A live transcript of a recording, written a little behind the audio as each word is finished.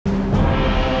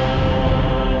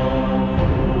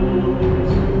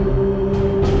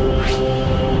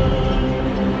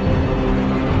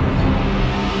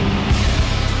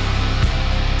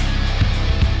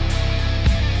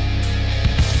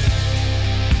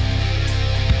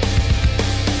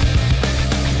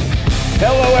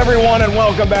everyone, and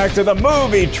welcome back to the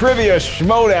Movie Trivia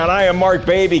Schmoedown. I am Mark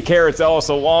Baby Carrots Ellis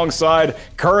alongside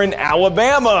current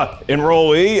Alabama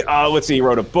enrollee. Let's see, he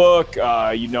wrote a book.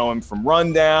 You know him from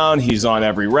Rundown. He's on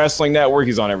every wrestling network.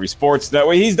 He's on every sports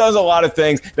network. He does a lot of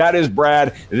things. That is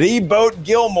Brad, the Boat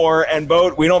Gilmore. And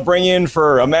Boat, we don't bring you in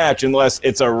for a match unless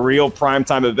it's a real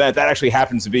primetime event. That actually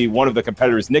happens to be one of the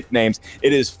competitors' nicknames.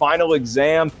 It is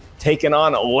FinalExam taking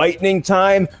on Lightning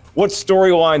Time. What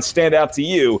storylines stand out to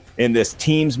you in this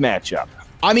team's matchup?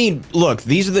 I mean, look,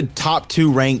 these are the top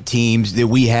two ranked teams that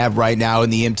we have right now in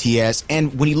the MTS.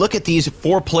 And when you look at these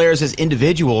four players as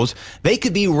individuals, they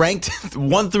could be ranked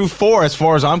 1 through 4 as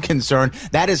far as I'm concerned.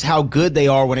 That is how good they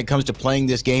are when it comes to playing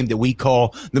this game that we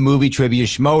call the Movie Trivia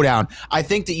Schmoedown. I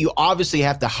think that you obviously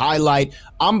have to highlight,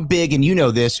 I'm big, and you know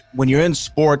this, when you're in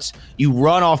sports, you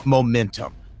run off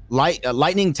momentum.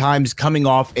 Lightning Time's coming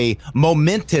off a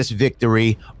momentous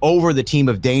victory over the team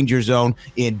of Danger Zone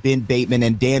in Ben Bateman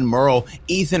and Dan Murrell.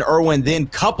 Ethan Irwin then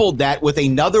coupled that with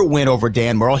another win over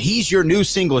Dan Murrell. He's your new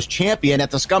singles champion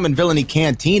at the Scum and Villainy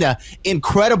Cantina.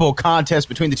 Incredible contest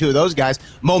between the two of those guys.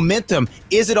 Momentum,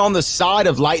 is it on the side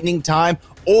of Lightning Time,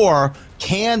 or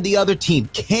can the other team,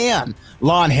 can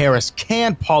Lon Harris,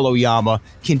 can Paul Oyama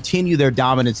continue their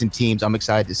dominance in teams? I'm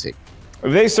excited to see.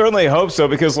 They certainly hope so,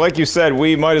 because like you said,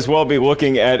 we might as well be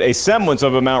looking at a semblance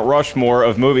of a Mount Rushmore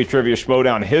of Movie Trivia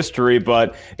Schmoedown history,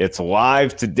 but it's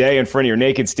live today in front of your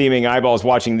naked, steaming eyeballs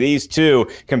watching these two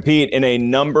compete in a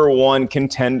 #1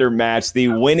 contender match. The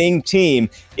winning team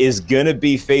is going to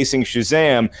be facing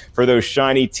Shazam for those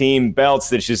shiny team belts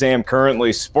that Shazam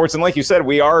currently sports. And like you said,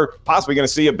 we are possibly going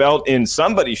to see a belt in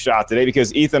somebody's shot today,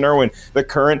 because Ethan Irwin, the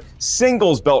current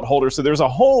singles belt holder. So there's a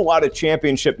whole lot of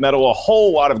championship metal, a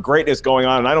whole lot of greatness going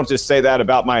on. And I don't just say that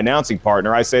about my announcing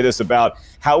partner. I say this about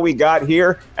how we got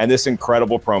here and this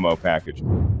incredible promo package.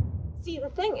 See, the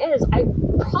thing is,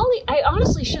 I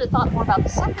honestly should have thought more about the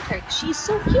secretary. She's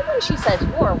so cute when she says,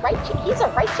 he's a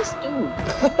righteous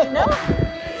dude, you know?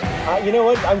 You know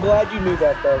what? I'm glad you knew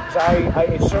that, though, because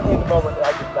it's certainly in the moment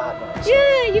that I did not know. So.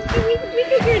 Yeah, we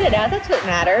figured it out. That's what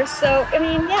matters. So, I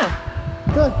mean, yeah.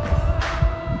 Good.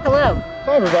 Hello.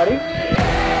 Hi, everybody.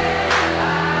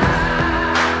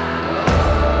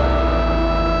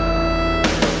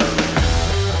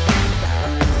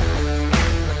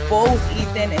 Both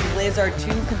Ethan and Liz are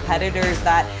two competitors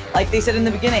that, like they said in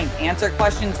the beginning, answer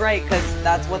questions right, because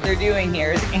that's what they're doing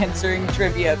here, is answering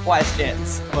trivia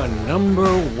questions. A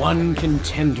 #1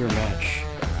 contender match.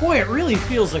 Boy, it really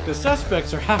feels like the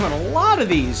suspects are having a lot of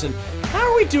these. And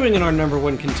how are we doing in our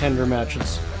 #1 contender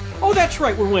matches? Oh, that's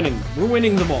right, we're winning. We're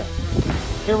winning them all.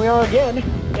 Here we are again.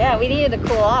 Yeah, we needed to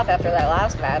cool off after that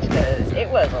last match, because it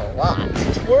was a lot.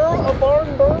 We're a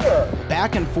barn burner.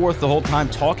 Back and forth the whole time,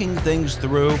 talking things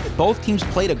through. Both teams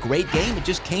played a great game. It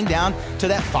just came down to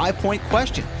that 5-point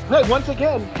question. Right, once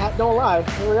again, Hat Don't Lie.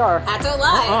 Here we are. Hat don't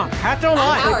lie. Hat don't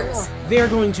lie. Ours. They're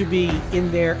going to be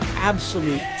in their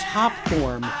absolute top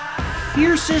form,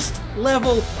 fiercest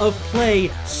level of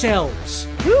play selves.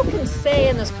 Who can say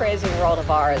in this crazy world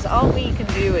of ours, all we can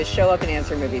do is show up and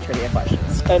answer movie trivia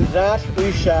questions? And that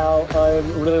we shall.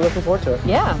 I'm really looking forward to it.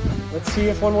 Yeah. Let's see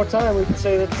if one more time we can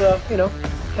say that,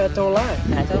 Hat Don't Lie.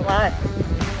 Hat don't lie.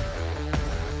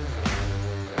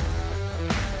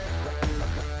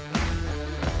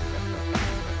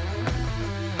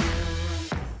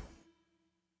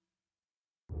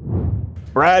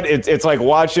 Brad, it's like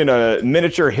watching a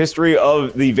miniature history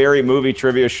of the very Movie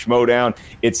Trivia Schmoedown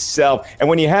itself. And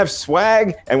when you have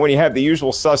swag and when you have the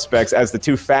usual suspects as the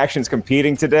two factions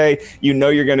competing today, you know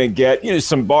you're going to get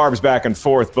some barbs back and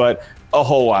forth, but a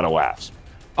whole lot of laughs.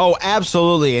 Oh,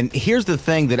 absolutely. And here's the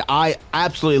thing that I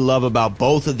absolutely love about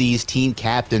both of these team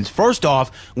captains. First off,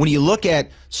 when you look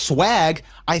at swag,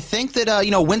 I think that,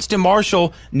 Winston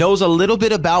Marshall knows a little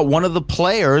bit about one of the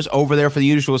players over there for the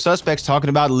Usual Suspects, talking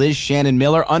about Liz Shannon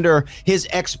Miller under his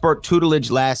expert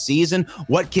tutelage last season.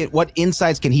 What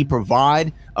insights can he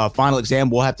provide?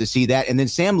 FinalExam, we'll have to see that. And then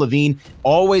Sam Levine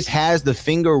always has the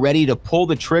finger ready to pull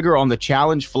the trigger on the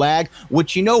challenge flag,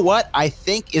 which, you know what, I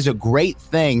think is a great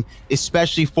thing,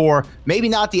 especially for maybe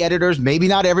not the editors, maybe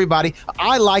not everybody.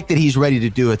 I like that he's ready to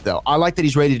do it, though. I like that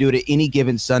he's ready to do it at any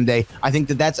given Sunday. I think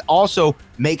that that's also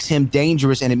makes him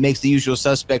dangerous, and it makes the Usual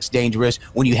Suspects dangerous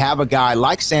when you have a guy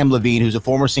like Sam Levine, who's a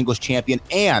former singles champion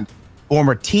and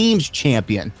former teams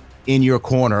champion, in your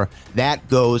corner. That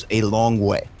goes a long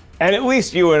way. And at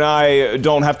least you and I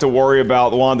don't have to worry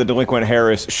about Lon the Delinquent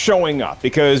Harris showing up,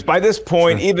 because by this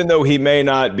point, even though he may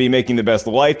not be making the best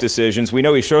life decisions, we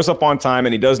know he shows up on time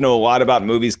and he does know a lot about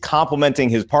movies, complementing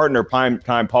his partner,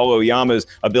 Primetime Paulo Yama's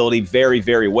ability very,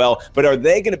 very well. But are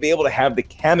they going to be able to have the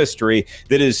chemistry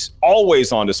that is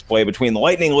always on display between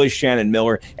Lightning Liz Shannon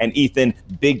Miller and Ethan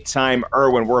Big Time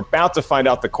Irwin? We're about to find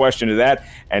out the question to that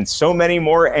and so many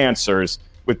more answers,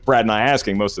 with Brad and I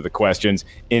asking most of the questions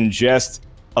in just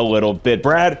a little bit.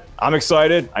 Brad, I'm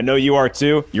excited. I know you are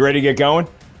too. You ready to get going?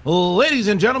 Ladies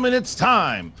and gentlemen, it's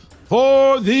time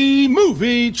for the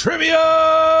movie trivia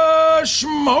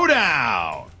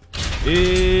Schmoedown.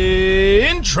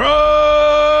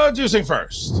 Introducing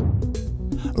first.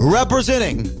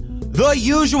 Representing the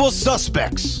usual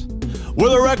suspects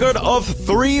with a record of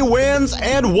 3 wins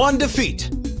and 1 defeat,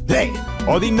 they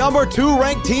are the #2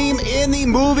 ranked team in the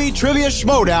movie trivia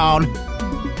Schmoedown,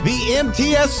 the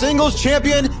MTS Singles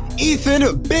Champion,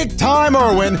 Ethan Big Time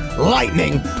Irwin,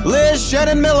 Lightning Liz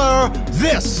Shannon Miller.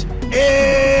 This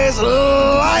is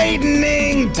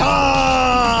Lightning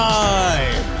Time!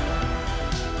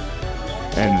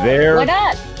 And there What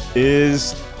up?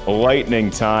 is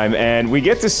Lightning Time, and we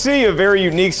get to see a very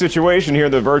unique situation here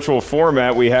in the virtual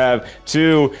format. We have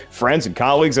 2 friends and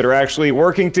colleagues that are actually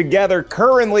working together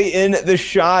currently in the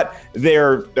shot.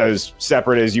 They're as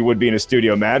separate as you would be in a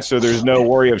studio match, so there's no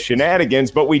worry of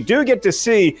shenanigans, but we do get to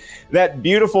see that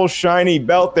beautiful shiny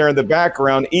belt there in the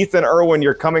background. Ethan Irwin,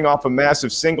 you're coming off a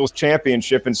massive singles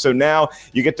championship, and so now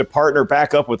you get to partner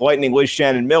back up with Lightning Liz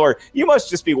Shannon Miller. You must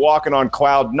just be walking on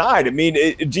cloud 9. I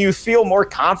mean, do you feel more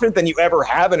confident than you ever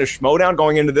have in a Schmoedown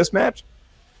going into this match?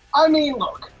 I mean,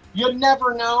 look, you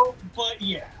never know, but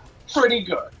yeah, pretty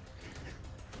good.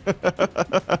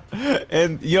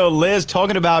 And, Liz,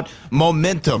 talking about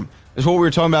momentum. That's what we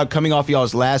were talking about coming off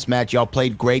y'all's last match. Y'all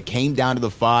played great, came down to the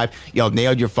 5. Y'all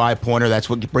nailed your 5-pointer. That's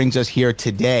what brings us here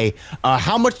today.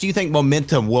 How much do you think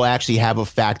momentum will actually have a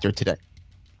factor today?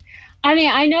 I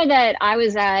mean, I know that I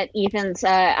was at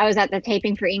the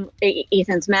taping for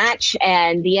Ethan's match,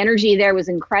 and the energy there was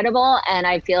incredible. And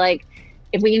I feel like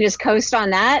if we can just coast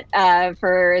on that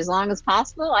for as long as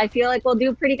possible, I feel like we'll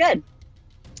do pretty good.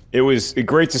 It was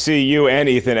great to see you and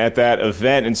Ethan at that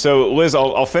event. And so, Liz,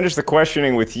 I'll finish the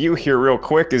questioning with you here real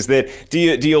quick. Is that, do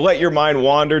you let your mind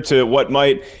wander to what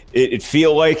might it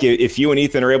feel like if you and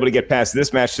Ethan are able to get past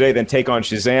this match today, then take on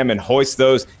Shazam and hoist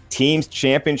those teams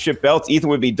championship belts? Ethan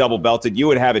would be double belted. You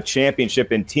would have a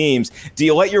championship in teams. Do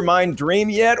you let your mind dream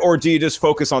yet, or do you just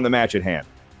focus on the match at hand?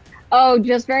 Oh,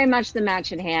 just very much the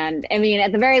match at hand. I mean,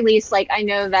 at the very least, like, I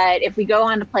know that if we go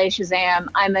on to play Shazam,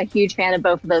 I'm a huge fan of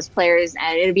both of those players,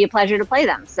 and it'd be a pleasure to play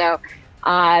them. So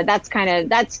that's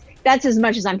as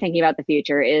much as I'm thinking about the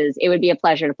future. Is it would be a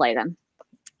pleasure to play them.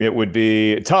 It would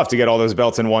be tough to get all those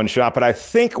belts in one shot, but I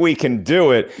think we can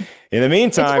do it. In the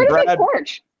meantime, it's Brad,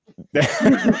 porch.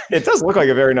 It does look like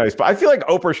a very nice, but I feel like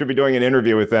Oprah should be doing an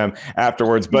interview with them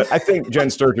afterwards, but I think Jen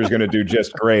Sturger is going to do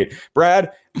just great.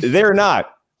 Brad, they're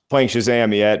not playing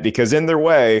Shazam yet, because in their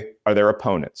way are their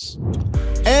opponents.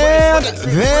 And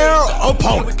their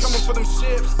opponents,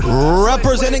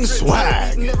 representing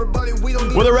Swag,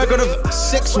 with a record of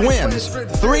 6 wins,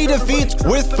 3 defeats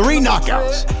with 3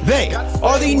 knockouts. They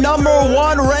are the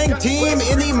 #1 ranked team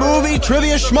in the movie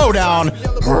trivia Schmoedown,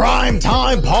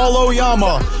 Primetime Paulo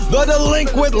Yama, the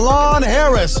delinquent Lon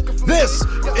Harris. This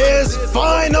is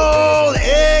Final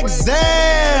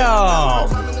Exam.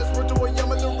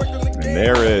 And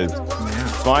there is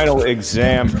Final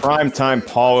Exam. Primetime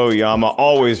Paulo Yama,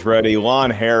 always ready. Lon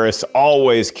Harris,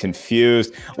 always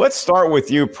confused. Let's start with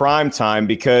you, Primetime,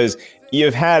 because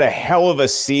you've had a hell of a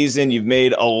season. You've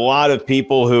made a lot of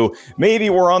people who maybe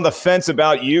were on the fence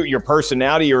about you, your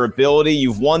personality, your ability.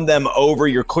 You've won them over.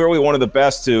 You're clearly one of the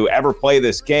best to ever play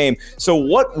this game. So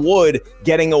what would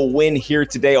getting a win here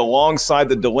today alongside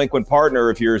the delinquent partner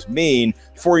of yours mean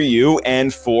for you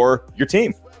and for your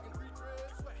team?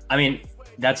 I mean,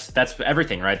 that's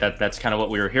everything, right? That's kind of what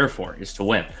we were here for, is to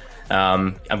win.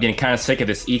 I'm getting kind of sick of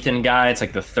this Ethan guy. It's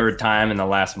like the 3rd time in the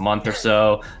last month or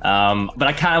so.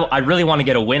 But I really want to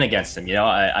get a win against him. You know,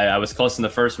 I was close in the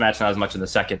first match, not as much in the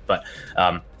second. But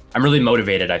I'm really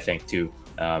motivated, I think, to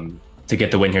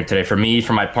get the win here today. For me,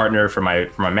 for my partner, for my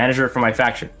manager, for my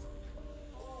faction.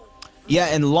 Yeah,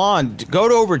 and Lon,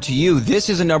 go over to you. This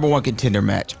is a #1 contender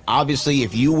match. Obviously,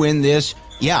 if you win this,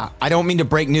 yeah, I don't mean to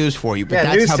break news for you, but yeah,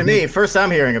 that's news how to me. First time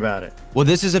hearing about it. Well,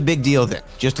 this is a big deal then,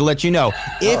 just to let you know.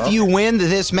 If you win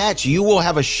this match, you will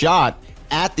have a shot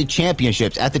at the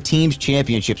championships, at the team's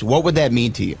championships. What would that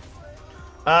mean to you?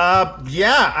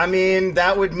 Yeah, I mean,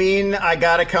 that would mean I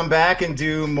got to come back and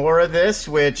do more of this,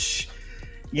 which,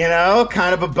 You know,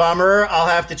 kind of a bummer. I'll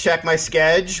have to check my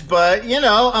schedule, but you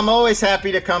know, I'm always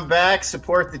happy to come back,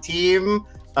 support the team.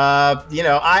 You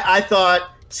know, I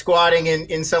thought squatting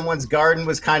in someone's garden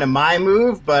was kind of my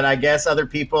move, but I guess other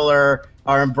people are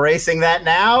embracing that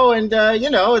now, and you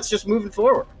know, it's just moving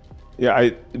forward.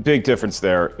 Yeah, big difference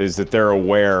there is that they're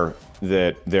aware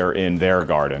that they're in their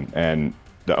garden, and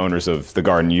the owners of the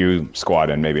garden you squat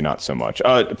in, maybe not so much.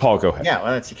 Paul, go ahead. Yeah,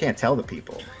 well, you can't tell the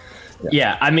people.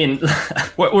 Yeah, I mean,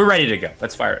 we're ready to go.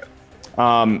 Let's fire it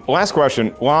up. Last question.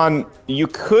 Juan, you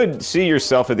could see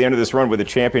yourself at the end of this run with a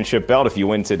championship belt if you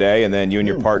win today, and then you and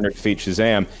your partner defeat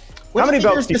Shazam. How many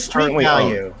belts do you currently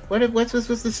own? What's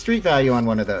the street value on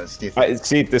one of those, do you think?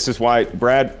 See, this is why,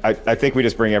 Brad, I think we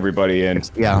just bring everybody in.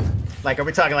 Yeah. Like, are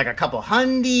we talking like a couple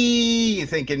hundy? You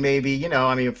thinking maybe, you know,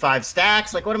 I mean, 5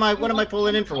 stacks? Like, what am I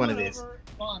pulling in for one of these?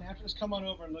 After this, come on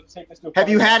over and let's take this to. Have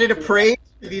you had it appraised?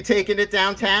 Have you taken it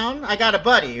downtown? I got a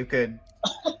buddy who could.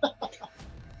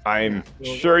 I'm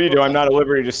sure you do. I'm not at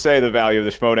liberty to say the value of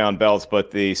the Schmoedown belts, but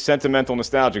the sentimental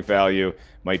nostalgic value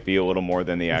might be a little more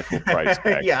than the actual price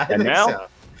tag. Yeah, I and think now, so.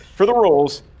 for the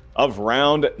rules of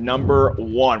round number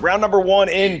 1. Round number 1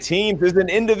 in teams is an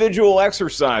individual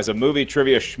exercise of movie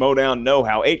trivia Schmoedown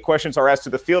know-how. 8 questions are asked to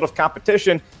the field of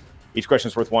competition. Each question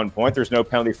is worth 1 point. There's no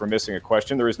penalty for missing a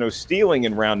question. There is no stealing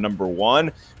in round number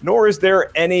 1, nor is there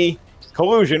any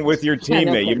collusion with your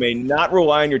teammate. You may not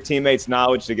rely on your teammate's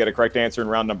knowledge to get a correct answer in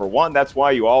round number 1. That's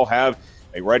why you all have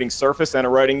a writing surface and a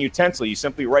writing utensil. You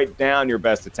simply write down your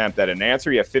best attempt at an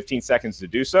answer. You have 15 seconds to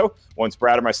do so. Once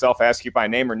Brad or myself ask you by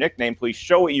name or nickname, please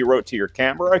show what you wrote to your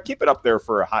camera. Keep it up there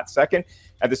for a hot second.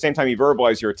 At the same time, you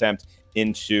verbalize your attempt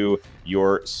into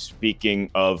your speaking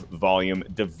of volume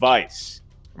device.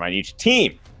 Remind each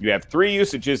team, you have 3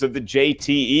 usages of the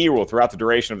JTE rule throughout the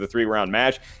duration of the 3-round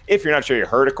match. If you're not sure you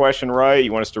heard a question right,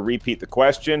 you want us to repeat the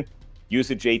question, use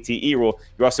the JTE rule.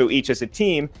 You also each as a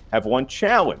team have 1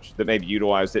 challenge that may be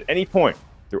utilized at any point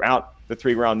throughout the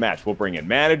 3-round match. We'll bring in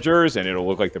managers, and it'll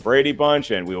look like the Brady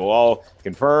Bunch, and we will all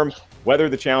confirm whether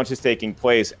the challenge is taking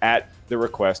place at the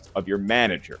request of your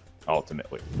manager,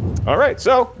 ultimately. All right,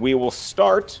 so we will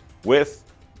start with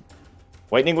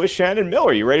Lightning with Shannon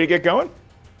Miller. You ready to get going?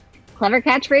 Clever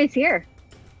catchphrase here.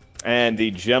 And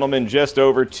the gentleman just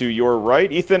over to your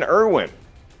right, Ethan Irwin.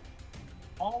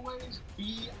 Always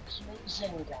be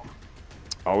closing guy.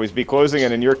 Always be closing,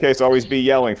 and in your case, always be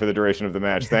yelling for the duration of the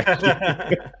match. Thank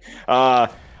you.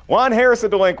 Juan Harris, the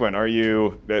delinquent. Are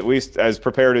you at least as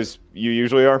prepared as you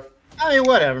usually are? I mean,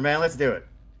 whatever, man. Let's do it.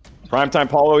 Primetime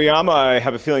Paul Oyama, I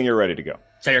have a feeling you're ready to go.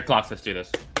 Set your clocks. Let's do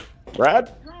this.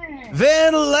 Brad?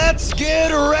 Then let's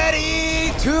get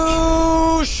ready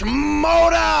to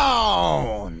Schmoedown.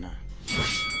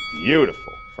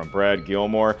 Beautiful. From Brad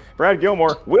Gilmore. Brad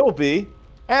Gilmore will be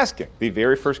asking the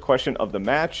very first question of the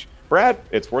match. Brad,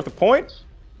 it's worth a point.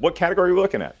 What category are we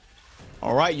looking at?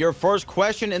 All right, your first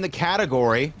question in the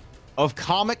category of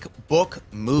comic book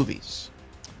movies.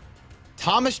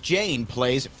 Thomas Jane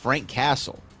plays Frank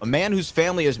Castle, a man whose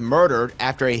family is murdered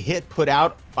after a hit put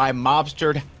out by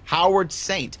mobster Howard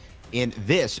Saint in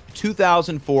this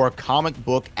 2004 comic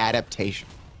book adaptation.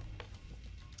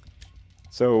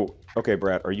 So, okay,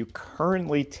 Brad, are you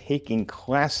currently taking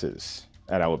classes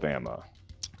at Alabama?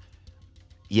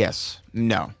 Yes.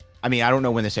 No. I mean, I don't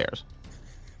know when this airs.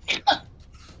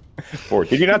 4.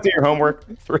 Did you not do your homework?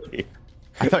 3.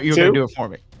 I thought you were going to do it for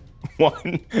me.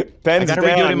 1. Pens down.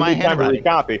 Redo it in my handwriting.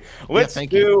 Copy. Let's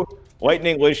do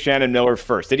Lightning Liz Shannon Miller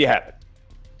first. Did you have it?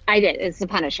 I did. It's the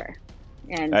Punisher.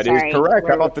 And that is correct.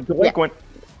 How about the delinquent?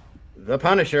 Yeah. The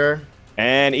Punisher.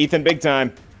 And Ethan Big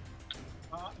Time.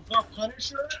 The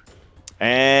Punisher.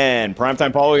 And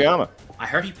Primetime Paul Oyama. I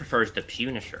heard he prefers the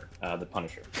Punisher, the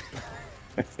Punisher.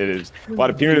 It is a lot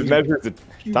of punitive measures that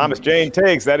Thomas Jane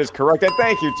takes. That is correct. And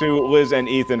thank you to Liz and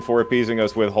Ethan for appeasing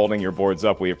us with holding your boards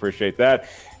up. We appreciate that.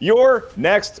 Your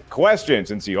next question,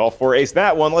 since you all 4 aced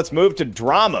that one, let's move to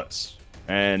dramas.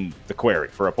 And the query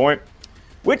for a point.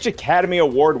 Which Academy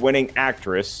Award-winning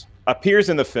actress appears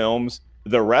in the films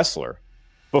The Wrestler,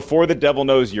 Before the Devil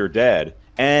Knows You're Dead,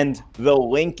 and The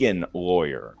Lincoln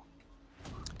Lawyer?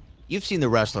 You've seen The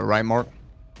Wrestler, right, Mark?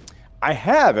 I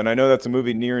have, and I know that's a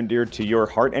movie near and dear to your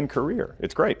heart and career.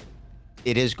 It's great.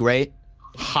 It is great.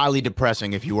 Highly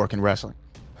depressing if you work in wrestling.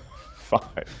 5,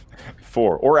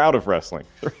 4, or out of wrestling.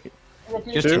 3.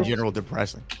 Just 2. in general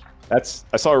depressing. I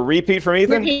saw a repeat from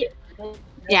Ethan. Repeat.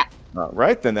 Yeah. All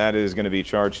right, then that is going to be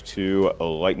charged to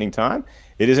lightning time.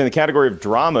 It is in the category of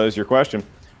dramas. Your question: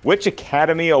 which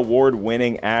Academy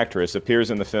Award-winning actress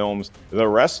appears in the films The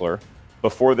Wrestler,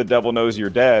 Before the Devil Knows You're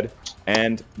Dead,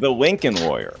 and The Lincoln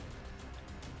Lawyer?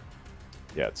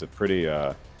 Yeah, it's a pretty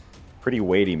Pretty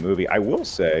weighty movie. I will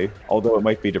say, although it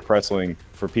might be depressing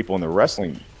for people in the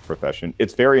wrestling profession,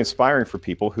 it's very inspiring for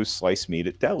people who slice meat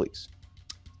at delis.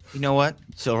 You know what?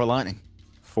 Silver lining.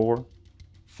 4,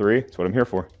 3. That's what I'm here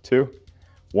for. 2,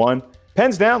 1.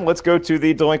 Pens down. Let's go to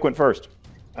the delinquent first.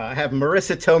 I have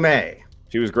Marissa Tomei.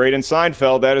 She was great in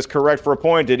Seinfeld. That is correct for a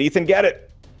point. Did Ethan get it?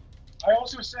 I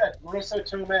also said Marissa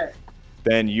Tomei.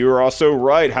 Then you're also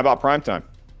right. How about primetime?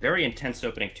 Very intense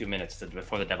opening 2 minutes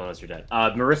before the devil knows you're dead.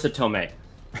 Marissa Tomei.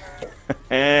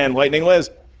 And Lightning Liz.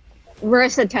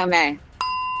 Marissa Tomei.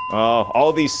 Oh,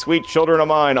 all these sweet children of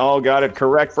mine all got it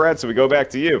correct, Brad. So we go back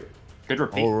to you. Good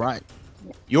repeat. All right.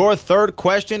 Your third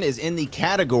question is in the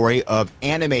category of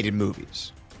animated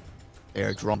movies. They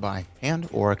are drawn by hand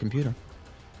or a computer.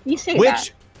 You say Which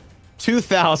that.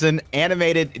 2000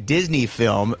 animated Disney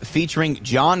film featuring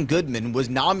John Goodman was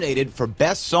nominated for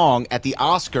Best Song at the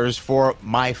Oscars for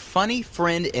My Funny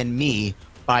Friend and Me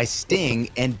by Sting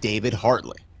and David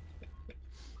Hartley?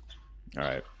 All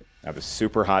right. I have a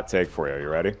super hot take for you. Are you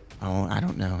ready? Oh, I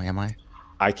don't know. Am I?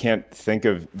 I can't think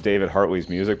of David Hartley's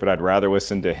music, but I'd rather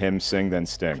listen to him sing than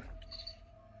Sting.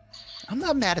 I'm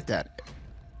not mad at that.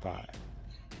 5,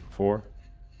 4,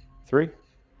 3.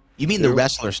 You mean 2, the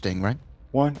wrestler Sting, right?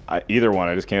 1. Either one.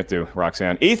 I just can't do.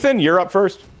 Roxanne. Ethan, you're up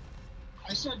first.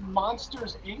 I said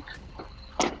Monsters, Inc.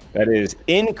 That is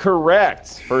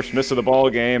incorrect. First miss of the ball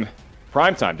game.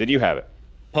 Primetime. Did you have it?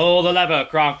 Pull the lever,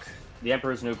 Kronk. The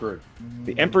Emperor's New Groove.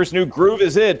 The Emperor's New Groove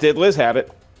is it. Did Liz have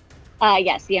it?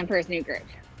 Yes, The Emperor's New Groove.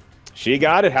 She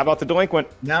got it. How about the delinquent?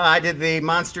 No, I did the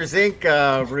Monsters Inc.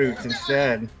 Route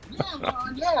instead.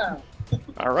 Yeah.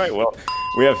 All right. Well,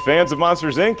 we have fans of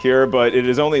Monsters Inc. here, but it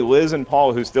is only Liz and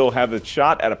Paul who still have the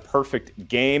shot at a perfect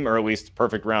game, or at least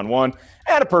perfect round one,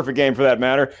 and a perfect game for that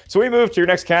matter. So we move to your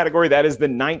next category. That is the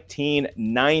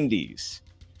 1990s.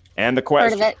 And the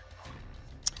question. Heard of it.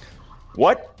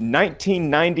 What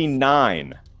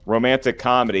 1999 romantic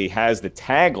comedy has the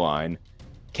tagline,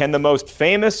 "Can the most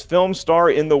famous film star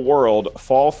in the world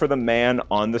fall for the man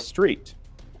on the street?"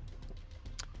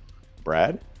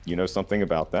 Brad, you know something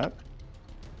about that?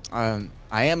 I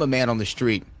am a man on the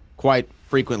street quite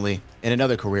frequently in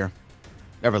another career.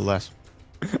 Nevertheless.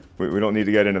 We don't need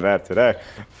to get into that today.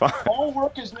 5, All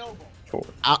work is noble. 4.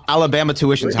 Alabama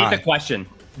tuition's Repeat high. the question.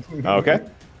 Okay.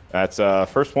 That's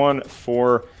first one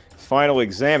for final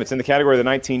exam. It's in the category of the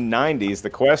 1990s. The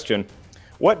question,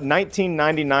 what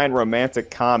 1999 romantic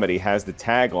comedy has the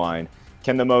tagline,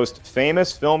 "Can the most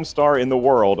famous film star in the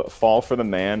world fall for the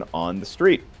man on the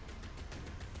street?"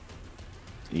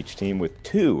 Each team with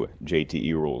 2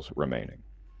 JTE rules remaining.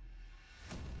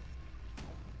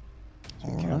 So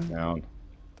we count down.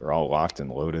 They're all locked and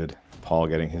loaded. Paul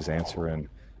getting his answer in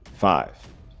 5,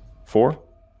 4,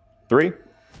 3,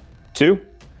 2,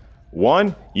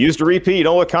 1. Used to repeat.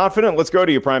 Don't look confident. Let's go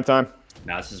to you, primetime.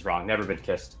 No, this is wrong. Never been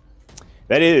kissed.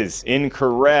 That is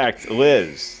incorrect.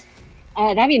 Liz.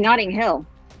 That'd be Notting Hill.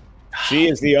 She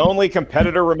is the only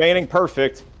competitor remaining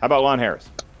perfect. How about Lon Harris?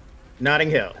 Notting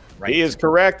Hill. Right. He is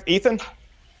correct. Ethan?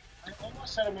 I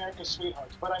almost said America's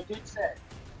Sweethearts, but I did say.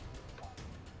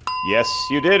 Yes,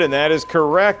 you did, and that is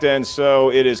correct. And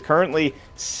so it is currently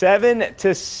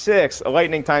 7-6.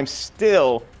 Lightning time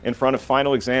still in front of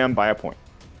final exam by a point.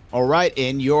 All right,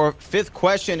 in your fifth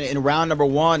question in round number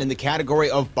 1 in the category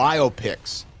of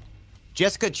biopics.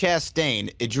 Jessica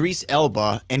Chastain, Idris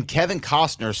Elba, and Kevin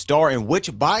Costner star in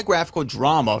which biographical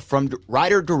drama from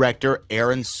writer-director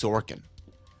Aaron Sorkin?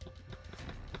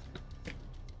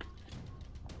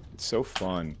 It's so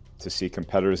fun to see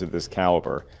competitors of this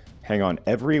caliber hang on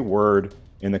every word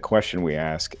in the question we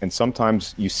ask, and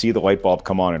sometimes you see the light bulb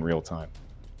come on in real time.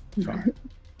 5,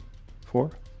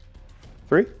 4,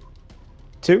 3,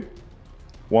 2,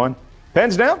 1.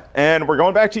 Pens down, and we're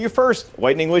going back to you first.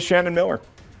 Lightning Liz Shannon Miller.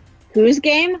 Whose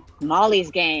game?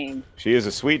 Molly's game. She is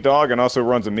a sweet dog and also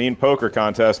runs a mean poker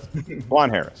contest. Lon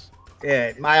Harris.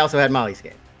 Yeah, I also had Molly's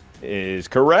game. Is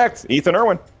correct. Ethan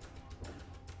Irwin.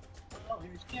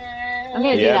 I'm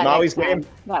gonna do Yeah, that Molly's next time. game.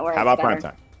 That works How about better.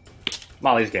 primetime?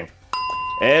 Molly's game.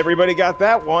 Everybody got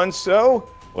that one, so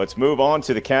let's move on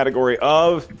to the category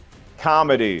of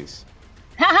comedies.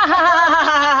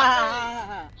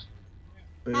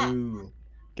 Boo.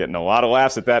 Getting a lot of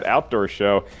laughs at that outdoor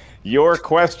show. Your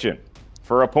question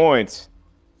for a point.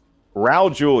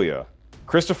 Raul Julia,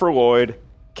 Christopher Lloyd,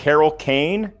 Carol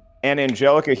Kane, and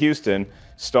Angelica Houston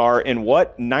star in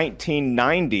what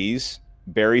 1990s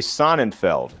Barry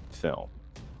Sonnenfeld film?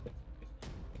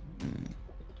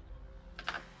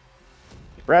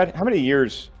 Brad, how many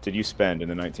years did you spend in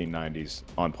the 1990s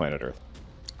on planet Earth?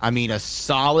 I mean, a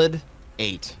solid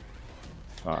 8.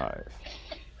 5,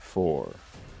 4,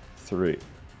 3,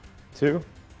 2,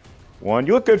 1.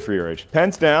 You look good for your age.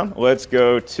 Pens down. Let's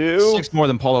go to 6 more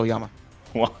than Paul Oyama.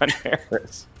 Juan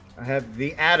Harris. I have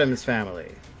the Adams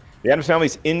family. The Adams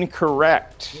family's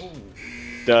incorrect.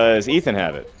 Does Ethan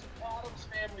have it?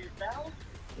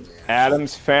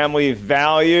 Adams family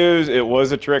values. It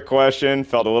was a trick question.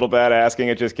 Felt a little bad asking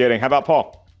it. Just kidding. How about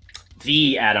Paul?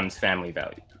 The Adams family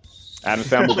values. Adams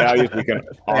family values we can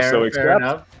also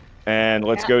accept. And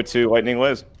let's go to Lightning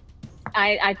Liz.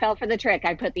 I fell for the trick.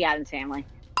 I put the Adams family.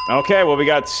 Okay, well, we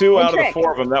got 2 out of the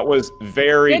 4 of them. That was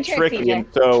very Good trick, tricky. CJ. And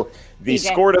so the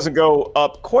CJ. score doesn't go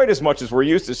up quite as much as we're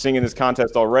used to seeing in this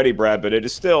contest already, Brad, but it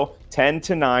is still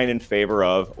 10-9 in favor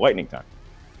of Lightning Time.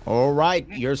 All right,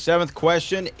 your 7th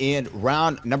question in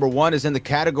round number 1 is in the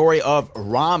category of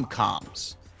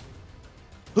rom-coms.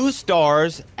 Who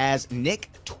stars as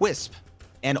Nick Twisp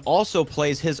and also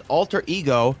plays his alter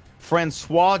ego,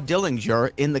 Francois Dillinger,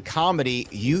 in the comedy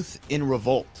Youth in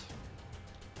Revolt?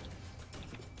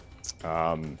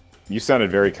 You sounded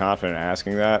very confident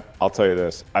asking that. I'll tell you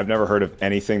this. I've never heard of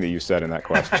anything that you said in that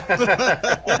question.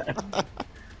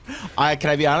 Can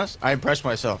I be honest? I impressed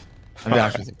myself. I'll be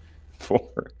honest with you.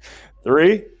 4,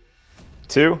 3,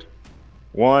 2,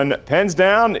 1. Pens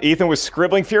down. Ethan was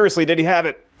scribbling furiously. Did he have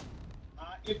it?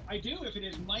 If it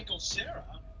is Michael Cera.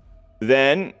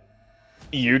 Then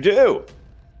you do.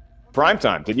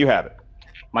 Primetime. Did you have it?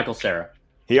 Michael Cera.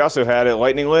 He also had it.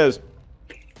 Lightning Liz.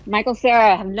 Michael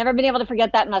Cera. I've never been able to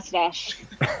forget that mustache.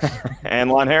 And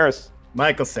Lon Harris.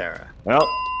 Michael Cera. Well,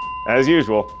 as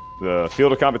usual, the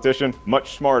field of competition,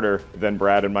 much smarter than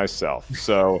Brad and myself.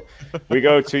 So we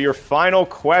go to your final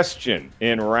question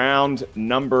in round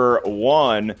number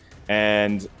 1.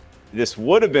 And this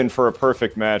would have been for a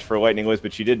perfect match for Lightning Liz,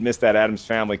 but she did miss that Adams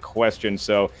family question.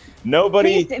 So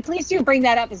nobody... Please do bring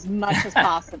that up as much as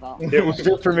possible. It was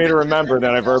just for me to remember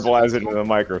that I verbalized it into the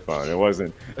microphone. It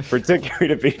wasn't particularly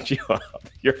to beat you up.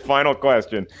 Your final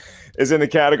question is in the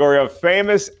category of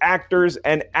famous actors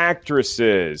and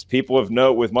actresses. People of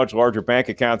note with much larger bank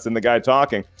accounts than the guy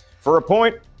talking. For a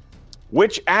point,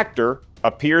 which actor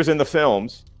appears in the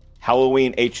films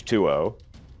Halloween H2O,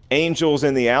 Angels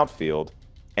in the Outfield,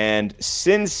 and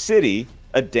Sin City,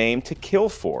 A Dame to Kill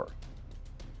For?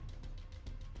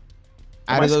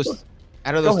 Out of those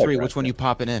 3, which one you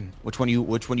popping in? Which one you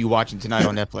watching tonight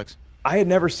on Netflix? I had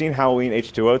never seen Halloween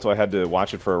H2O, so I had to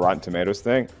watch it for a Rotten Tomatoes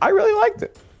thing. I really liked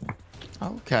it.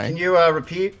 Okay. Can you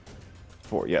repeat?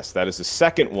 Yes, that is the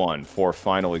second one for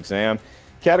Final Exam.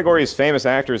 Category is famous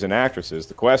actors and actresses.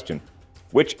 The question,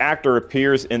 which actor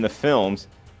appears in the films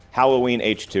Halloween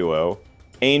H2O,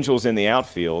 Angels in the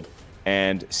Outfield,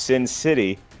 and Sin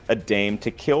City, A Dame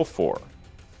to Kill For?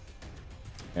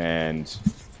 And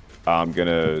I'm going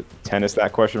to tennis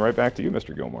that question right back to you,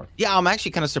 Mr. Gilmore. Yeah, I'm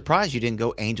actually kind of surprised you didn't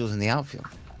go Angels in the Outfield.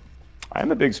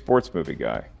 I'm a big sports movie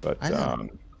guy, but I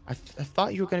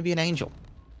thought you were going to be an angel.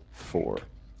 4,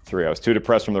 3. I was too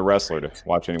depressed from The Wrestler to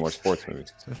watch any more sports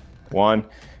movies. 1.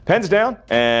 Pens down,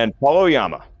 and Paul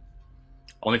Oyama.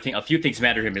 A few things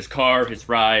matter to him: his car, his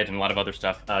ride, and a lot of other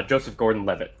stuff. Joseph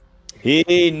Gordon-Levitt.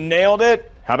 He nailed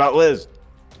it. How about Liz?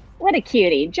 What a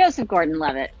cutie. Joseph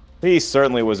Gordon-Levitt. He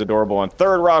certainly was adorable. On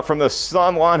third rock from the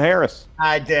Sun, Lon Harris.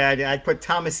 I did. I put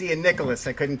Thomas Ian Nicholas.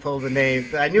 I couldn't pull the name.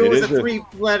 I knew it was a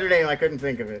 3-letter name. I couldn't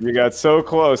think of it. You got so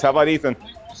close. How about Ethan?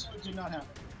 I also do not have it.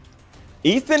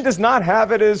 Ethan does not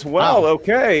have it as well. Wow.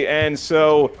 Okay, and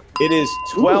so it is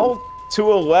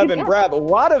 12-11. Brad, a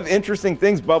lot of interesting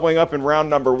things bubbling up in round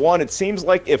number 1. It seems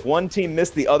like if one team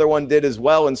missed, the other one did as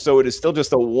well, and so it is still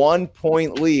just a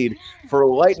 1-point lead for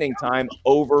Lightning Time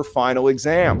over Final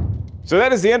Exam. So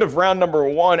that is the end of round number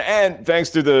 1, and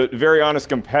thanks to the very honest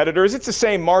competitors, it's the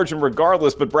same margin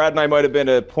regardless, but Brad and I might have been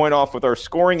a point off with our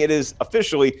scoring. It is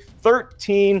officially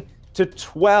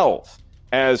 13-12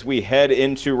 as we head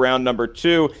into round number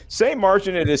 2. Same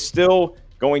margin, it is still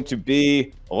going to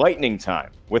be Lightning Time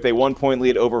with a 1-point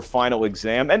lead over Final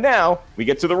Exam. And now we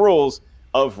get to the rules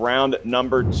of round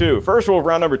number 2. First rule of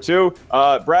round number 2,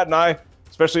 Brad and I,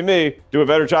 especially me, do a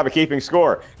better job of keeping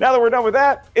score. Now that we're done with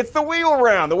that, it's the wheel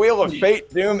round, the wheel of fate,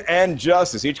 doom, and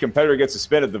justice. Each competitor gets a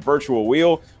spin at the virtual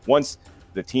wheel. Once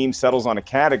the team settles on a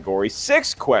category,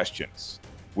 6 questions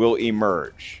will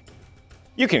emerge.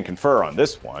 You can confer on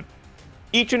this one.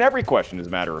 Each and every question, as a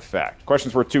matter of fact.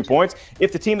 Questions worth 2 points.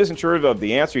 If the team isn't sure of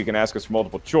the answer, you can ask us for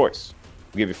multiple choice.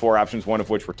 We give you 4 options, one of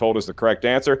which we're told is the correct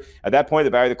answer. At that point, the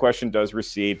value of the question does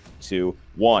recede to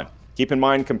 1. Keep in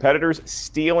mind, competitors,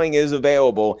 stealing is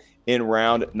available in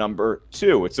round number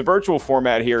 2. It's a virtual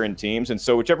format here in teams, and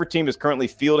so whichever team is currently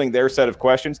fielding their set of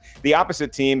questions, the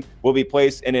opposite team will be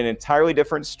placed in an entirely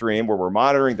different stream where we're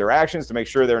monitoring their actions to make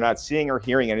sure they're not seeing or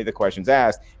hearing any of the questions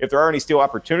asked. If there are any steal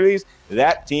opportunities,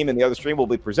 that team in the other stream will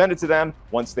be presented to them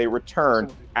once they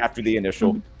return after the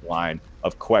initial line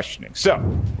of questioning. So,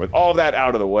 with all that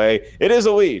out of the way, it is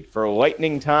a lead for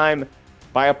Lightning Time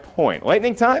by a point.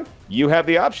 Lightning Time, you have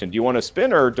the option. Do you want to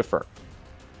spin or defer?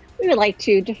 We would like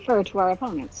to defer to our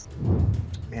opponents.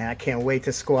 Man, I can't wait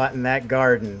to squat in that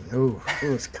garden. Ooh,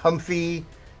 it's comfy,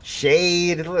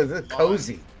 shade,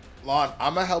 cozy. Lon,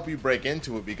 I'm going to help you break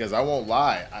into it because I won't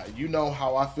lie. You know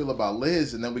how I feel about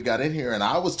Liz, and then we got in here, and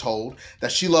I was told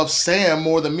that she loves Sam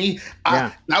more than me.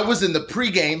 I was in the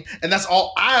pregame, and that's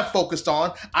all I have focused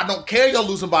on. I don't care you're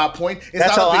losing by a point. It's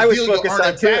that's not all a big I was deal. focused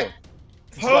on, too.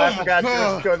 That's why I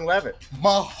forgot Jordan Levitt.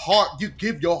 My heart, you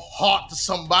give your heart to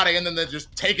somebody and then they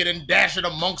just take it and dash it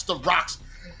amongst the rocks.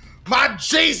 My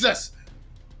Jesus!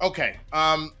 Okay,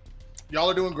 y'all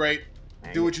are doing great.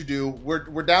 Do what you do.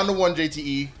 We're down to 1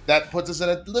 JTE. That puts us in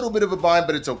a little bit of a bind,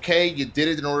 but it's okay. You did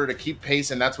it in order to keep pace,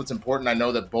 and that's what's important. I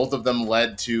know that both of them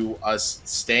led to us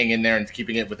staying in there and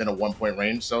keeping it within a 1-point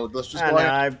range. So let's just go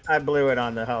ahead. I blew it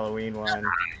on the Halloween one.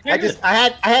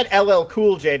 I had LL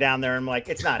Cool J down there. And I'm like,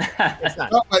 it's not.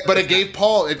 No, but it gave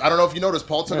Paul. I don't know if you noticed.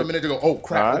 Paul took a minute to go. Oh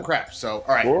crap! Oh crap! So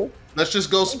all right, let's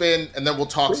just go spin, and then we'll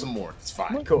talk some more. It's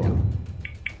fine. Cool.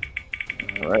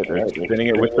 All right, they're spinning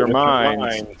it with their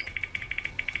minds.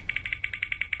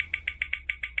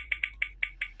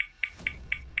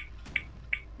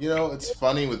 You know, it's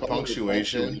funny with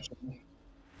punctuation.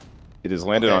 It has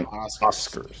landed on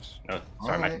Oscars. Oh,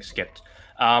 sorry, I skipped.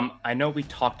 I know we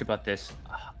talked about this.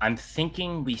 I'm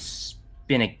thinking we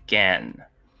spin again.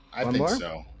 I think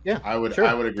so. Yeah, I would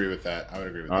agree with that. All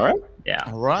right. Yeah.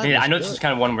 All right. Yeah, I know this is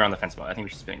kind of one we're on the fence about. I think we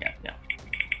should spin again. Yeah.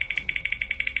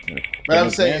 But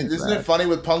I'm saying, isn't it funny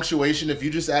with punctuation? If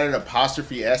you just add an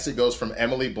apostrophe S, it goes from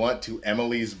Emily Blunt to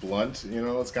Emily's Blunt. You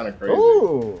know, it's kind of crazy.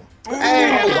 Ooh.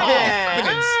 Hey,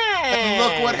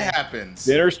 look what happens.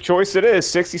 Dinner's choice it is.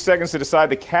 60 seconds to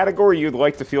decide the category you'd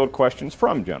like to field questions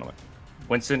from, gentlemen.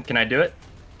 Winston, can I do it?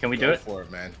 Can we do it? Go for it,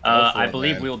 man. I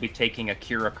believe we will be taking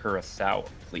Akira Kurosawa,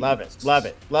 please. Love it. Love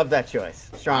it. Love that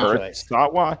choice. Strong choice.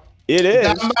 Kurosawa. It is.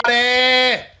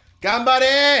 Gambare!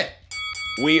 Gambare!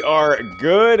 We are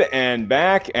good and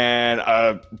back, and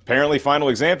apparently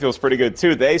FinalExam feels pretty good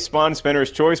too. They spun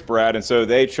Spinner's Choice, Brad, and so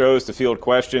they chose to field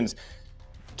questions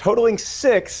totaling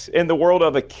 6 in the world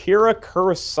of Akira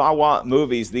Kurosawa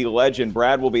movies, the legend.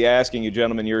 Brad will be asking you,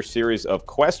 gentlemen, your series of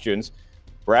questions.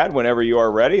 Brad, whenever you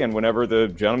are ready and whenever the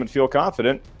gentlemen feel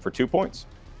confident, for 2 points.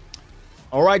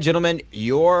 All right, gentlemen,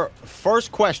 your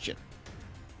first question.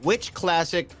 Which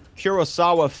classic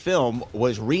Kurosawa film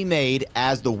was remade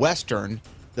as the Western,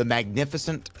 The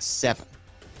Magnificent Seven?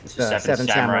 It's the Seven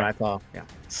Samurai, Paul. Yeah.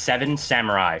 Seven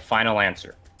Samurai, final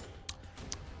answer.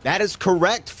 That is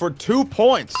correct for 2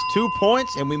 points. 2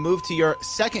 points, and we move to your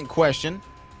second question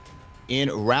in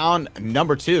round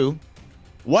number 2.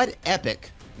 What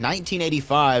epic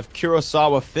 1985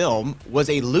 Kurosawa film was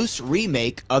a loose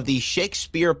remake of the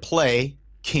Shakespeare play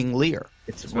King Lear?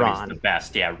 It's Ran. The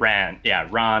best, yeah, Ran,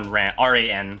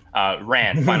 R-A-N,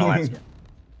 Ran, final answer.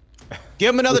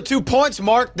 Give them another 2 points,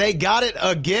 Mark. They got it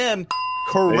again.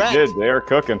 Correct. They did. They are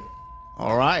cooking.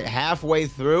 All right, halfway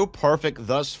through. Perfect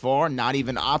thus far. Not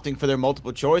even opting for their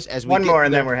multiple choice. As we One more,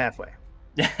 and then we're halfway.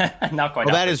 Not quite.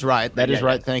 Well, that is right. That is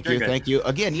right. Thank you. Thank you.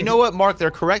 Again, you know what, Mark? They're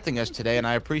correcting us today, and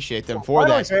I appreciate them for that.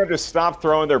 Why don't they just stop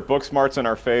throwing their book smarts in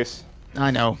our face?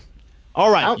 I know.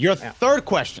 All right, your third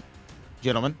question,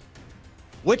 gentlemen.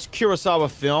 Which Kurosawa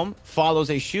film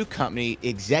follows a shoe company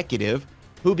executive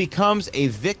who becomes a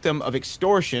victim of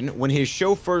extortion when his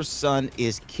chauffeur's son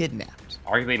is kidnapped?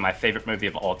 Arguably my favorite movie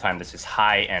of all time. This is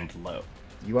High and Low.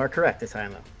 You are correct. It's High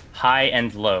and Low. High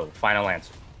and Low. Final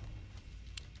answer.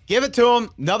 Give it to him.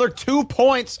 Another 2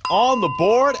 points on the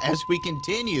board as we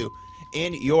continue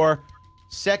in your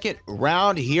second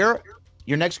round here.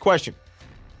 Your next question.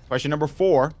 Question number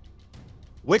 4.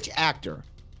 Which actor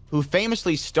who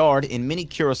famously starred in many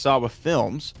Kurosawa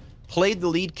films played the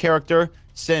lead character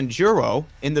Sanjuro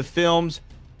in the films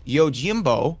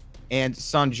Yojimbo and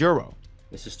Sanjuro?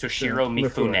 This is Toshiro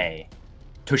Mifune.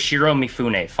 Toshiro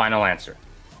Mifune. Final answer.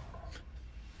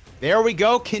 There we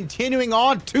go. Continuing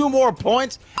on. 2 more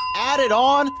points added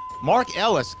on. Mark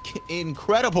Ellis,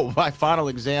 incredible by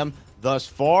FinalExam thus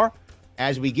far.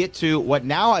 As we get to what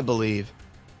now I believe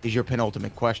is your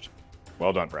penultimate question.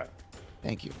 Well done, Brad.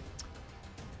 Thank you.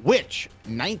 Which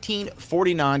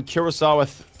 1949 Kurosawa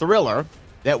thriller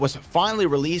that was finally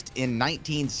released in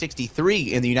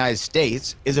 1963 in the United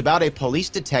States is about a police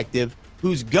detective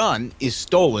whose gun is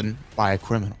stolen by a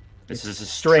criminal? This is a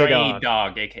stray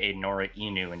dog, aka Nora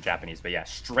Inu in Japanese. But yeah,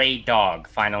 stray dog.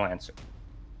 Final answer.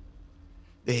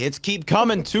 The hits keep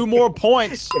coming. 2 more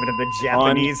points. Giving him the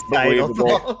Japanese title.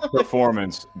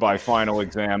 Performance by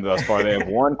FinalExam thus far. They have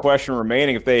 1 question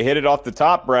remaining. If they hit it off the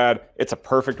top, Brad, it's a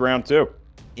perfect round 2.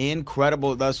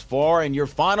 Incredible thus far. And your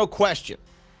final question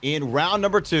in round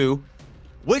number 2,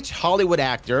 which Hollywood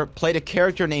actor played a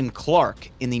character named Clark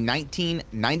in the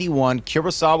 1991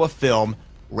 Kurosawa film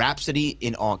Rhapsody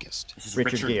in August? This is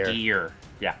Richard Gere.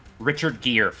 Yeah, Richard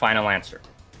Gere. Final answer.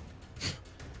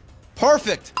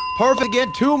 Perfect. Perfect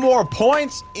again. 2 more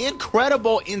points.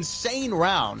 Incredible, insane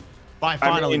round by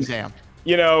FinalExam.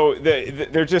 You know,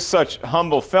 they're just such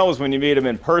humble fellows when you meet them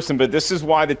in person, but this is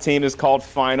why the team is called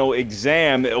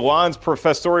FinalExam. Elon's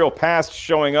professorial past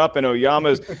showing up in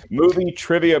Oyama's movie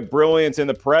trivia brilliance in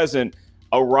the present,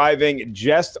 arriving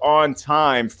just on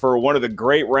time for one of the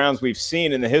great rounds we've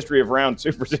seen in the history of round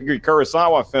 2, particularly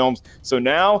Kurosawa films. So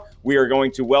now we are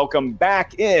going to welcome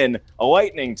back in a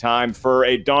lightning time for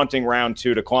a daunting round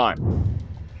 2 to climb.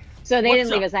 So they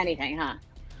didn't leave us anything, huh?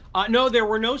 No, there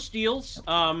were no steals.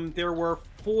 There were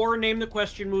 4 Name the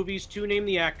Question movies, 2 Name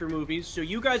the Actor movies. So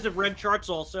you guys have read charts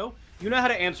also. You know how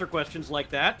to answer questions like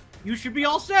that. You should be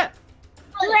all set.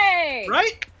 Hooray!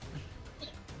 Right?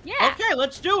 Yeah. Okay,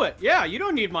 let's do it. Yeah, you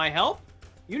don't need my help.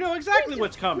 You know exactly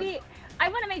what's coming. I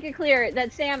want to make it clear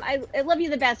that, Sam, I love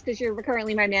you the best because you're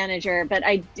currently my manager, but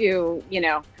I do, you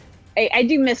know, I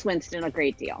do miss Winston a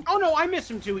great deal. Oh, no, I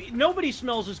miss him too. Nobody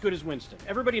smells as good as Winston.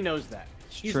 Everybody knows that.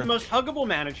 He's the most huggable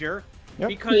manager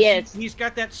because he's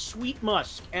got that sweet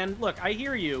musk. And look, I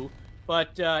hear you,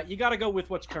 but you got to go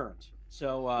with what's current.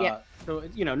 So, so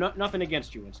you know, nothing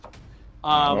against you, Winston.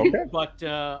 But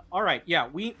all right, yeah,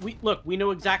 we look, we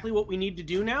know exactly what we need to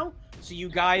do now. So you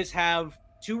guys have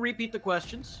 2 repeat the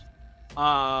questions.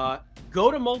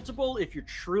 Go to multiple if you're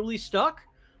truly stuck,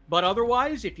 but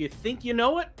otherwise, if you think you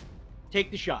know it, take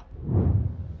the shot.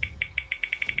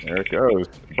 There it goes.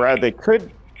 Brad, they could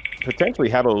potentially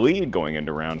have a lead going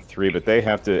into round 3, but they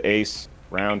have to ace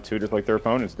round 2 just like their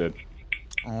opponents did.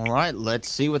 All right, let's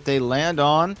see what they land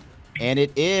on. And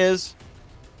it is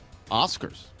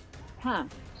Oscars. Huh.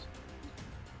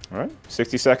 All right,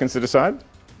 60 seconds to decide.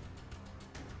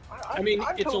 I mean,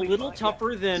 it's a little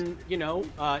tougher than, you know,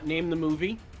 name the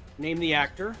movie, name the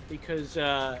actor, because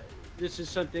this is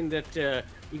something that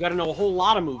you got to know a whole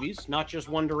lot of movies, not just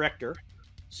one director.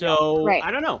 So,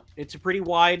 I don't know. It's a pretty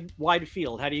wide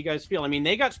field. How do you guys feel? I mean,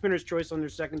 they got Spinner's Choice on their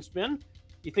second spin.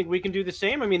 You think we can do the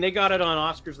same? I mean, they got it on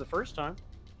Oscars the first time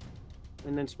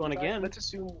and then spun again. Let's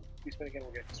assume we spin again,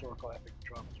 we'll get historical epic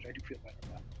dramas, which I do feel better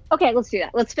about. Okay, let's do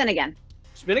that. Let's spin again.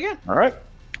 Spin again? All right.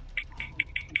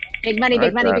 Big money,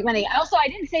 big money, big money. Also, I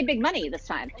didn't say big money this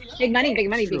time. Big money, big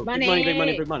money, big money. Big money, big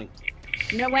money, big money.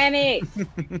 No whammy.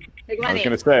 Big money. I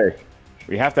was going to say,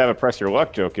 we have to have a press your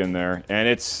luck joke in there, and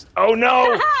it's, oh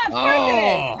no! Of course it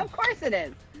is. Of course it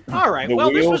is. All right,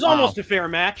 well, this was almost a fair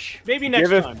match. Maybe next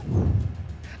time.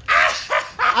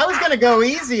 I was going to go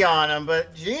easy on him,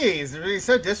 but geez, they're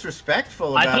so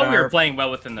disrespectful about I thought we were playing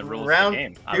well within the rules of the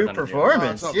game. Round 2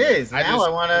 performance. Jeez, now I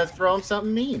want to throw him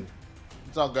something mean.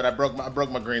 It's all good. I broke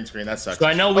my green screen. That sucks. So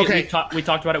I know we talked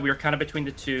about it. We were kind of between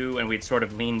the 2, and we'd sort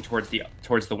of leaned towards the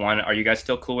 1. Are you guys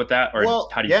still cool with that, or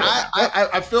how do you feel?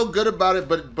 I feel good about it,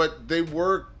 but they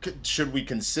were. Should we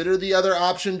consider the other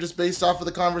option just based off of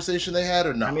the conversation they had,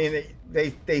 or no? I mean,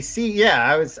 they see. Yeah,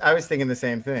 I was thinking the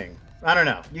same thing. I don't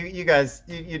know. You guys,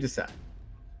 you decide.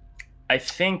 I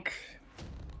think.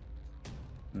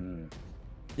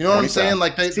 You know what I'm saying?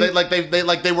 Like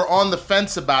they were on the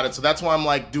fence about it, so that's why I'm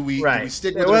like, do we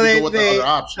stick with it or go with the other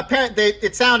option? Apparently,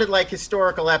 it sounded like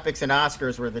historical epics and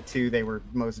Oscars were the 2 they were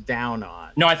most down on.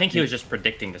 No, I think he was just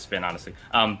predicting the spin, honestly.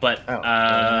 But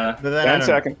 10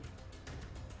 seconds.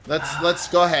 Let's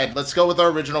go ahead. Let's go with our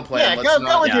original plan. Yeah,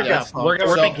 go with your gut. We're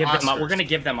gonna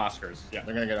give them Oscars. Yeah,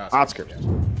 they're gonna get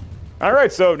Oscars. All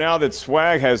right, so now that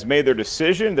Swag has made their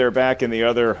decision, they're back in the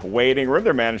other waiting room.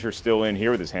 Their manager's still in here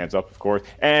with his hands up, of course,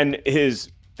 and his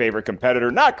favorite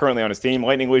competitor, not currently on his team,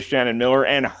 Lightning Wish Shannon Miller,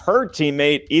 and her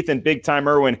teammate, Ethan Big Time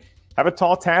Irwin, have a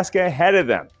tall task ahead of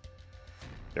them.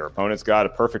 Their opponents got a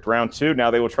perfect round 2. Now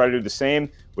they will try to do the same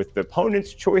with the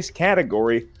opponent's choice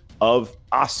category of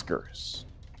Oscars.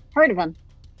 Heard of them.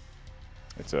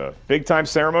 It's a big-time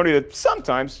ceremony that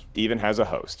sometimes even has a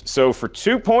host. So for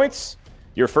 2 points,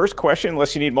 your first question,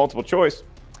 unless you need multiple choice.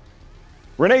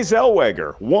 Renee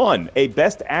Zellweger won a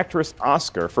Best Actress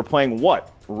Oscar for playing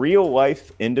what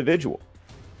real-life individual?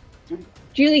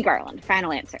 Julie Garland.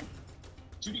 Final answer.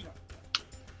 Judy.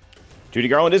 Judy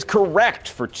Garland is correct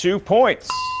for 2 points.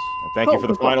 And thank you for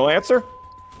the final answer.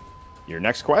 Your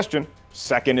next question,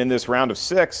 second in this round of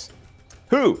 6.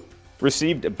 Who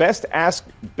received Best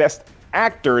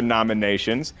Actor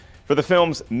nominations for the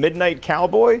films Midnight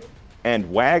Cowboy and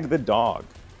Wag the Dog?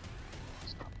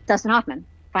 Dustin Hoffman.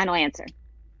 Final answer.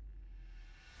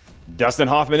 Dustin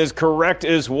Hoffman is correct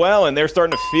as well, and they're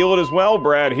starting to feel it as well,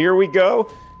 Brad. Here we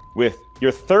go with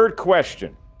your third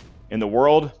question in the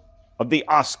world of the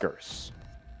Oscars.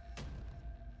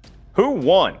 Who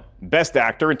won Best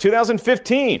Actor in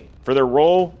 2015 for their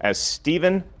role as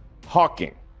Stephen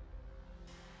Hawking?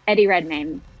 Eddie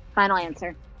Redmayne. Final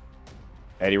answer.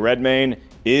 Eddie Redmayne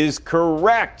is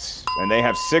correct, and they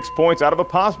have 6 points out of a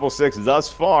possible 6 thus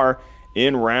far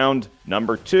in round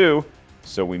number 2.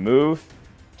 So we move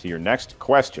to your next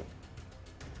question.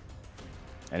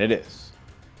 And it is,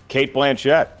 Cate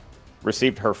Blanchett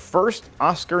received her first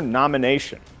Oscar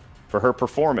nomination for her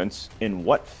performance in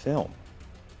what film?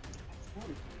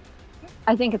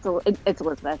 I think it's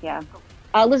Elizabeth, yeah.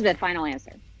 Elizabeth, final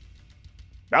answer.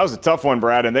 That was a tough one,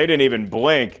 Brad, and they didn't even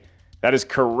blink. That is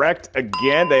correct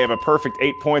again. They have a perfect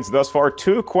 8 points thus far.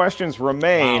 2 questions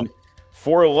remain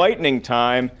for lightning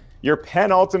time. Your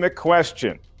penultimate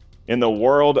question in the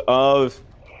world of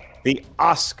the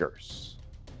Oscars.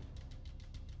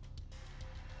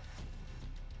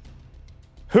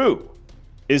 Who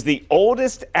is the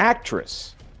oldest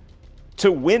actress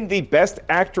to win the Best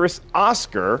Actress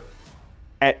Oscar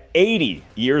at 80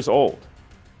 years old?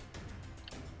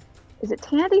 Is it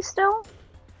Tandy still?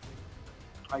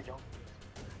 I don't.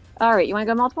 All right, you want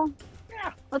to go multiple?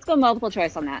 Yeah. Let's go multiple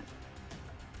choice on that.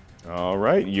 All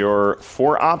right, your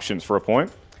 4 options for a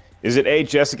point. Is it A,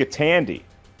 Jessica Tandy,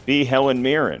 B, Helen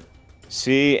Mirren,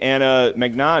 C, Anna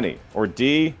Magnani, or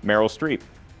D, Meryl Streep?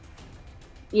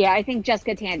 Yeah, I think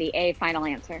Jessica Tandy, A, final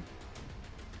answer.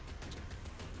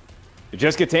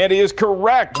 Jessica Tandy is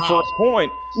correct for a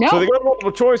point. No. So they go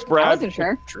multiple choice, Brad. I wasn't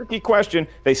sure. Tricky question.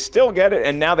 They still get it,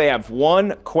 and now they have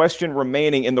 1 question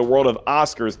remaining in the world of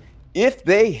Oscars. If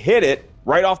they hit it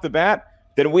right off the bat,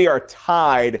 then we are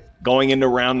tied going into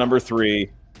round number 3.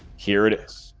 Here it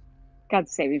is. God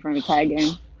save you from a tie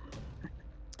game.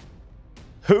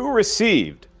 Who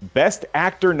received Best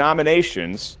Actor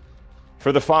nominations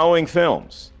for the following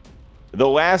films? The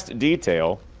Last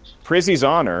Detail, Prizzy's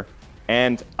Honor,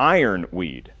 and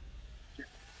Ironweed?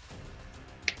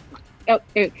 Oh,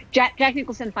 Jack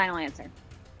Nicholson, final answer.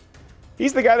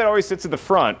 He's the guy that always sits at the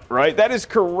front, right? That is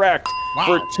correct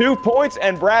for 2 points.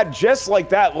 And Brad, just like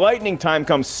that, lightning time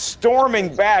comes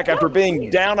storming back after being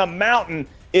down a mountain.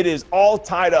 It is all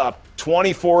tied up,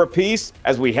 24 apiece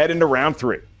as we head into round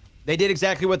 3. They did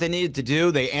exactly what they needed to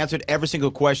do. They answered every single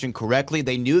question correctly.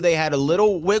 They knew they had a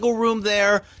little wiggle room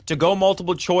there to go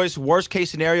multiple choice. Worst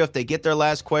case scenario, if they get their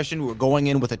last question, we're going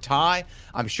in with a tie.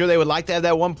 I'm sure they would like to have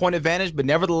that 1 point advantage, but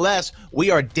nevertheless,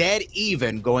 we are dead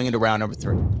even going into round number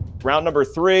 3. Round number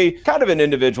 3, kind of an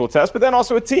individual test, but then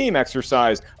also a team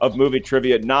exercise of movie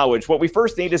trivia knowledge. What we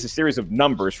first need is a series of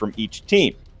numbers from each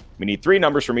team. We need 3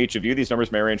 numbers from each of you. These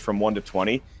numbers may range from 1 to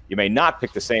 20. You may not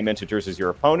pick the same integers as your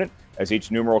opponent, as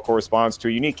each numeral corresponds to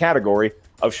a unique category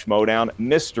of Schmoedown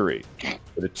mystery.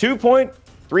 For the 2-point,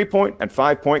 3-point, and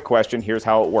 5-point question, here's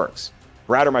how it works.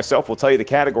 Brad or myself will tell you the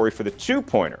category for the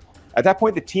 2-pointer. At that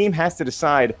point, the team has to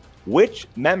decide which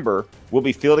member will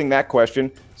be fielding that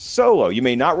question solo. You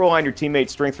may not rely on your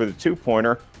teammate's strength for the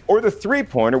 2-pointer or the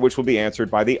 3-pointer, which will be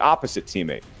answered by the opposite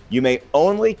teammate. You may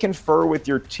only confer with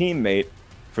your teammate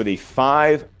for the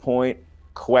 5-point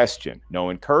question. No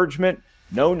encouragement,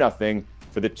 no nothing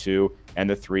for the 2 and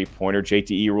the 3-pointer.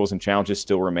 JTE rules and challenges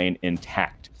still remain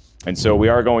intact. And so we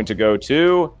are going to go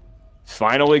to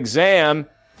final exam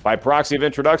by proxy of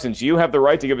introductions. You have the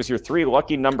right to give us your 3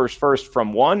 lucky numbers first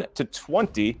from 1 to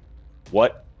 20.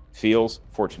 What feels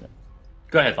fortunate?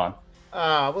 Go ahead, Vaughn.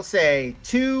 We'll say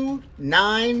 2,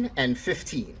 9, and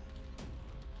 15.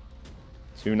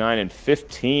 2, 9, and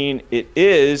 15 it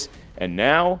is. And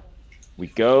now we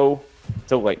go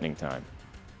to lightning time.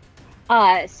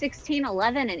 16,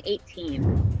 11, and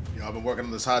 18. Y'all been working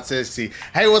on this hot 60.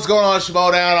 Hey, what's going on,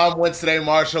 Schmoedown? I'm Wednesday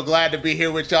Marshall. Glad to be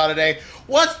here with y'all today.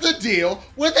 What's the deal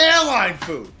with airline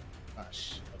food?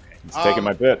 Gosh, okay. It's taking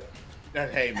my bit.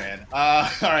 Hey, man. All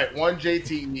right, 1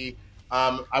 JTE.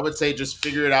 I would say just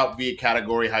figure it out via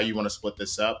category how you want to split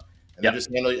this up, and then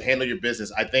just handle your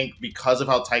business. I think because of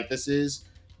how tight this is,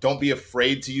 don't be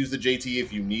afraid to use the JTE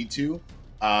if you need to.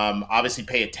 Obviously,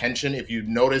 pay attention if you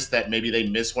notice that maybe they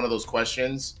miss one of those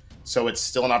questions. So it's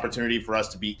still an opportunity for us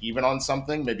to be even on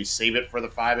something. Maybe save it for the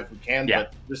 5 if we can,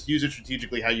 but just use it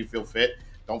strategically how you feel fit.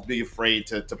 Don't be afraid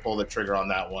to pull the trigger on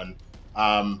that one.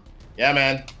 Yeah,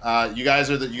 man. You guys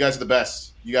are the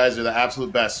best. You guys are the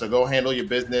absolute best. So go handle your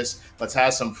business. Let's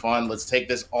have some fun. Let's take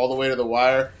this all the way to the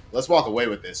wire. Let's walk away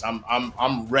with this.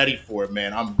 I'm ready for it,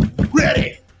 man. I'm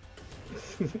ready.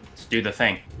 Let's do the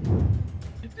thing.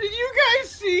 Did you guys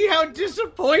see how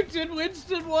disappointed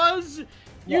Winston was?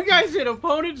 You guys had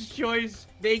opponent's choice.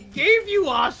 They gave you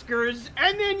Oscars,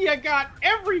 and then you got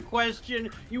every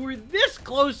question. You were this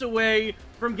close away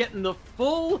from getting the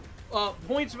full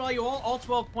points value, all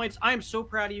 12 points. I am so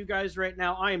proud of you guys right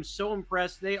now. I am so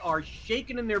impressed. They are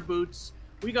shaking in their boots.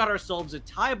 We got ourselves a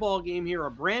tie ball game here,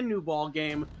 a brand new ball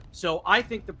game. So I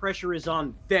think the pressure is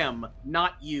on them,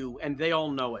 not you, and they all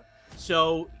know it.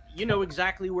 So you know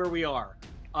exactly where we are.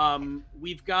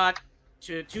 We've got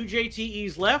two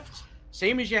JTEs left,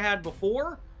 same as you had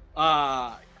before.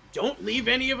 Don't leave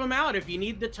any of them out if you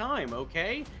need the time,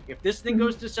 okay? If this thing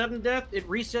goes to sudden death, it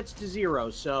resets to 0.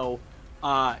 So,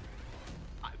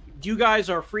 you guys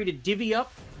are free to divvy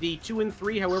up the 2 and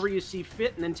 3 however you see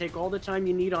fit, and then take all the time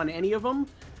you need on any of them.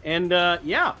 And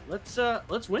yeah,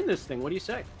 let's win this thing. What do you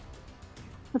say?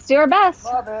 Let's do our best.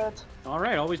 Love it. All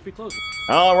right, always be closing.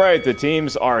 All right, the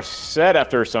teams are set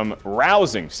after some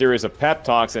rousing series of pep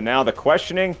talks, and now the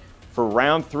questioning for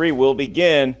round 3 will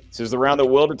begin. This is the round that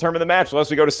will determine the match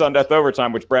unless we go to sudden death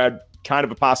overtime, which, Brad, kind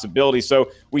of a possibility.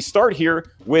 So we start here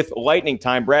with lightning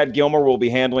time. Brad Gilmore will be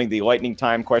handling the lightning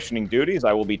time questioning duties.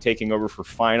 I will be taking over for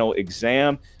final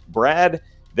exam. Brad,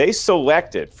 they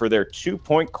selected for their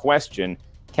 2-point question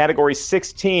category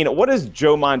 16. What does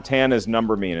Joe Montana's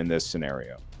number mean in this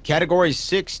scenario? Category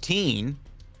 16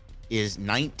 is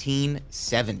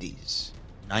 1970s.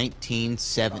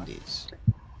 1970s.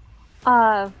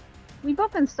 We've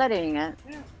both been studying it.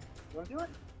 Yeah. You want to do it?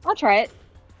 I'll try it.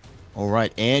 All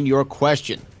right, and your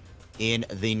question in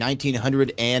the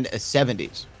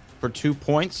 1970s. For 2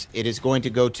 points, it is going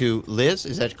to go to Liz.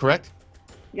 Is that correct?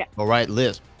 Yeah. All right,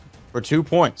 Liz. For 2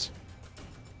 points,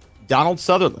 Donald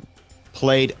Sutherland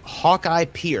played Hawkeye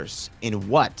Pierce in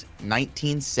what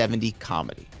 1970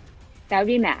 comedy? That would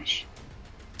be MASH.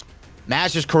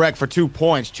 MASH is correct for 2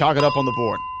 points. Chalk it up on the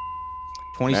board.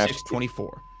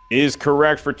 26-24. Is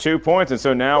correct for 2 points, and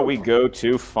so now we go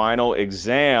to final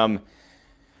exam.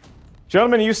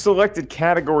 Gentlemen, you selected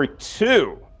category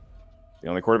 2. The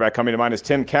only quarterback coming to mind is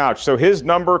Tim Couch. So his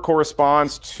number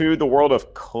corresponds to the world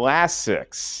of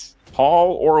classics.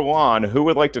 Paul or Lon, who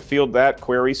would like to field that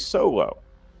query solo?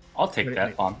 I'll take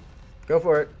that, Lon. Go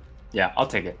for it. Yeah, I'll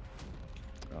take it.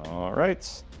 All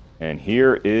right. And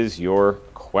here is your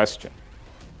question.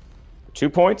 2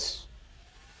 points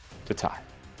to tie.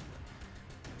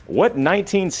 What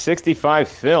 1965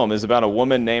 film is about a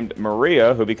woman named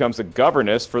Maria who becomes a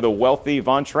governess for the wealthy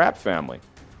Von Trapp family?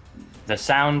 The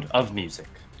Sound of Music.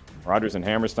 Rodgers and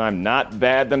Hammerstein, not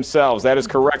bad themselves. That is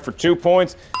correct for 2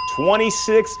 points.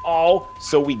 26-all.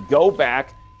 So we go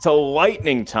back to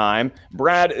lightning time.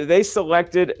 Brad, they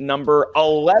selected number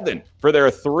 11 for their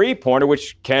 3-pointer,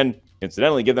 which can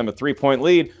incidentally give them a 3-point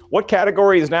lead. What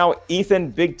category is now Ethan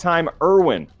Big Time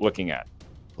Irwin looking at?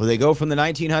 Well, they go from the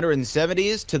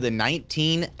 1970s to the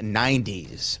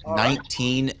 1990s. Right.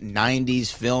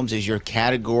 1990s films is your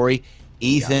category.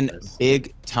 Ethan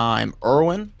Big Time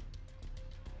Irwin.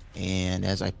 And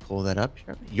as I pull that up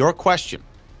here, your question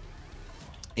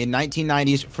in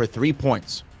 1990s for 3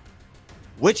 points.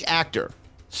 Which actor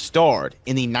starred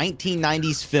in the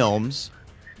 1990s films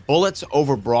Bullets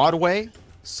Over Broadway,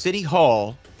 City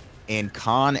Hall, and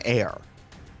Con Air?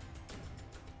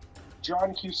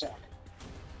 John Cusack.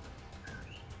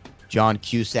 John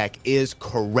Cusack is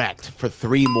correct for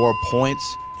 3 more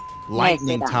points.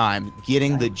 Lightning time,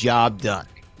 getting the job done.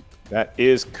 That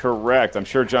is correct. I'm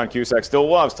sure John Cusack still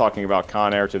loves talking about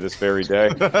Con Air to this very day.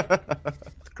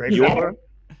 Great. Your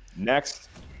next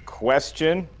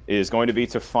question is going to be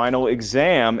to final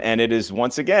exam, and it is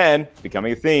once again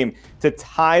becoming a theme to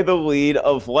tie the lead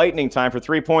of lightning time for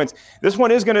 3 points. This one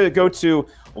is going to go to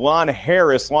Lon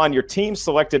Harris. Lon, your team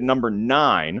selected number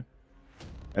 9,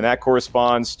 and that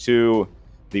corresponds to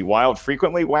the wild,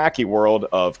 frequently wacky world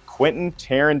of Quentin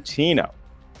Tarantino.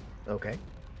 Okay.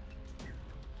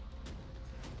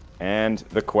 And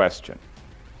the question.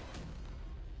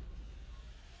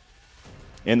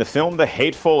 In the film The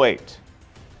Hateful Eight,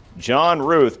 John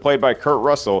Ruth, played by Kurt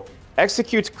Russell,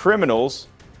 executes criminals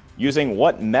using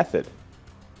what method?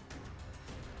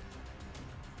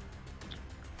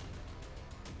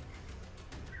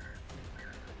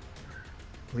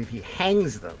 I believe he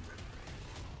hangs them.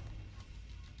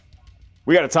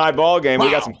 We got a tie ball game. Wow.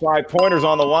 We got some 5-pointers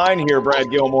on the line here,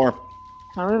 Brad Gilmore.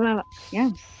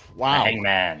 Yeah. Wow.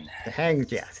 Hangman. The hang,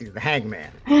 yes, he's the hangman.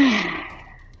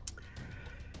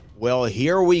 Well,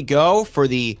 here we go for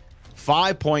the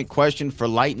 5-point question for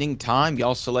lightning time.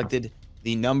 Y'all selected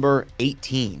the number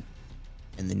 18.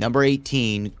 And the number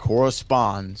 18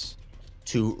 corresponds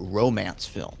to romance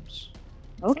films.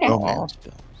 Okay. Romance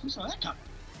films. Who saw that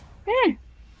coming?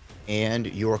 And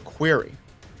your query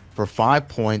for 5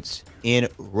 points in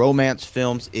romance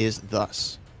films is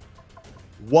thus: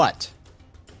 what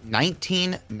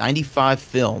 1995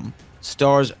 film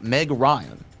stars Meg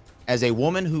Ryan as a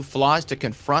woman who flies to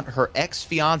confront her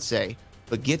ex-fiancé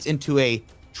but gets into a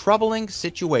troubling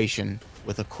situation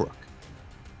with a crook?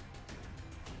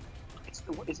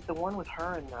 Is it the one with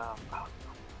her and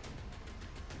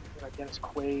Dennis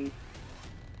Quaid?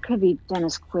 Could be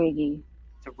Dennis Quaid.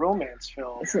 It's a romance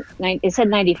film. It said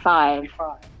 95.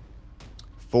 95.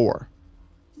 4,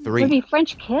 3, Could be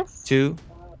French Kiss? 2.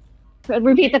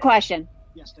 Repeat the question.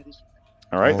 Yes, that is.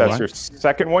 All right, that's your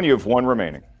second one. You have one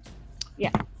remaining.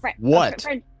 Yeah. What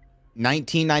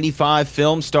 1995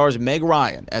 film stars Meg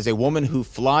Ryan as a woman who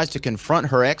flies to confront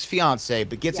her ex-fiancé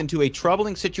but gets into a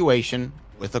troubling situation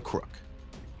with a crook?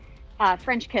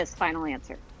 French Kiss, final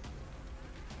answer.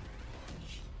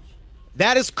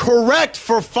 That is correct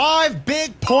for 5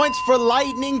 big points for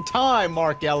lightning time,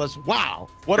 Mark Ellis. Wow.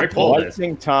 What a pull.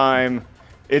 Lightning time.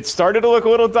 It started to look a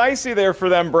little dicey there for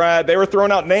them, Brad. They were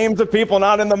throwing out names of people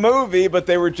not in the movie, but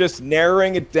they were just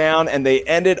narrowing it down, and they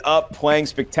ended up playing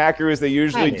spectacular as they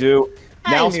usually do.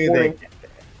 Now scoring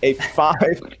a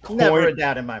 5-point Never a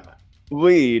doubt in my mind.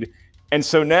 lead. And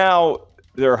so now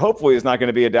there hopefully is not going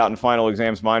to be a doubt in Final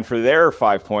Exam's mind for their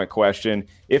 5-point question.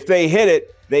 If they hit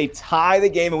it, they tie the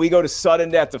game, and we go to sudden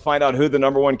death to find out who the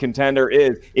number one contender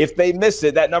is. If they miss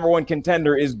it, that number one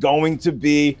contender is going to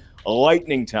be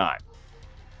lightning time.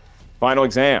 Final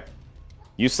Exam.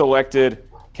 You selected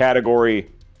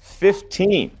category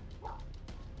 15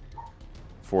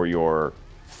 for your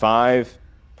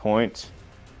 5-point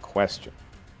question.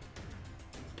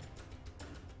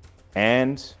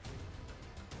 And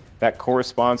that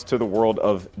corresponds to the world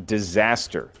of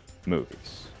disaster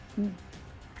movies.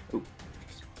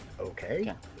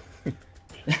 Okay.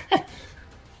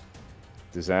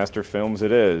 Disaster films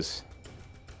it is.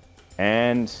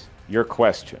 And your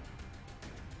question.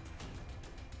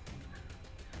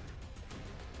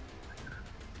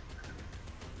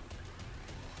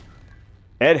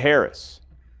 Ed Harris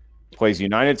plays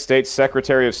United States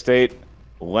Secretary of State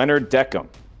Leonard Deckham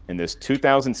in this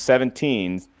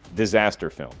 2017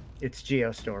 disaster film. It's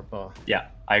Geostorm, Paul. Yeah,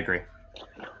 I agree.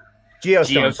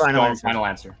 Geostorm, final answer. Final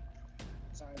answer.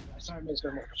 Sorry, Mr.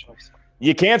 Multiple Choice.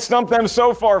 You can't stump them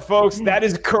so far, folks. That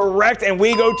is correct, and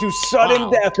we go to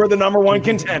sudden death for the number one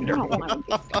contender.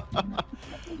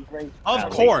 Of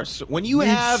course, when you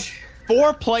have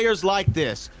 4 players like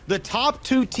this, the top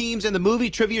 2 teams in the movie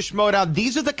trivia Schmoedown,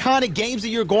 these are the kind of games that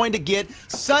you're going to get.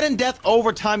 Sudden death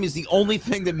overtime is the only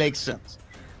thing that makes sense.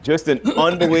 Just an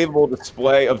unbelievable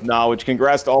display of knowledge.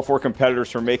 Congrats to all 4 competitors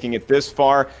for making it this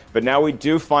far. But now we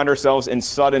do find ourselves in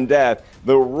sudden death.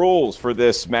 The rules for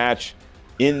this match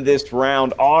in this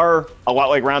round are a lot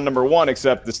like round number 1,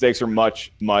 except the stakes are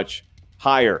much, much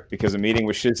higher because a meeting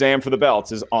with Shazam for the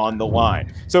belts is on the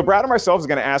line. So Brad and myself is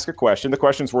going to ask a question. The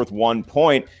question's worth 1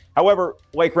 point. However,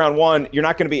 like round 1, you're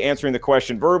not going to be answering the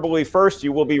question verbally. First,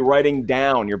 you will be writing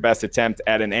down your best attempt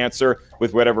at an answer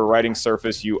with whatever writing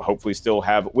surface you hopefully still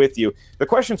have with you. The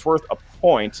question's worth a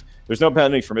point. There's no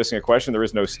penalty for missing a question. There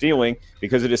is no stealing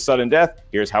because it is sudden death.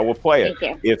 Here's how we'll play it.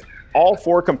 Thank you. If all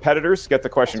 4 competitors get the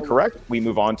question correct, we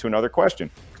move on to another question.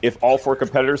 If all 4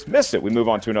 competitors miss it, we move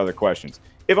on to another question.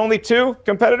 If only 2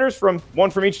 competitors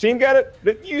one from each team get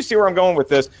it, you see where I'm going with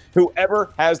this.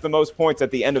 Whoever has the most points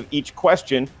at the end of each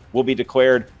question will be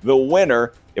declared the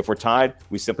winner. If we're tied,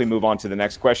 we simply move on to the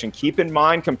next question. Keep in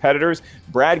mind, competitors,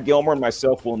 Brad Gilmore and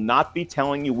myself will not be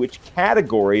telling you which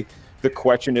category the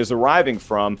question is arriving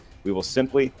from. We will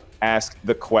simply ask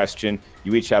the question.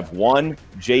 You each have 1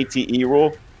 JTE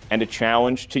rule and a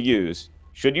challenge to use,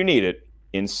 should you need it,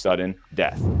 in sudden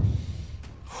death.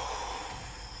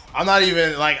 I'm not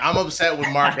even I'm upset with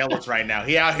Mark Ellis right now.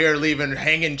 He out here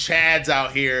hanging chads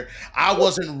out here. I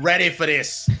wasn't ready for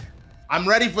this. I'm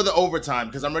ready for the overtime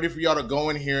because I'm ready for y'all to go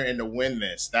in here and to win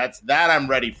this. That I'm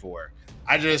ready for.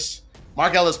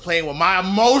 Mark Ellis playing with my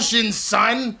emotions,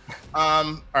 son.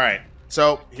 All right.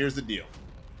 So here's the deal.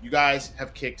 You guys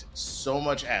have kicked so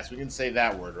much ass. We can say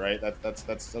that word, right?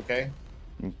 That's okay.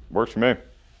 Works for me.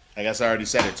 I guess I already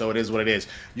said it, so it is what it is.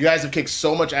 You guys have kicked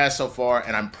so much ass so far,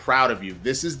 and I'm proud of you.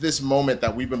 This is this moment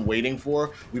that we've been waiting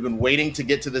for. We've been waiting to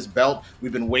get to this belt.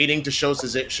 We've been waiting to show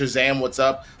Shazam what's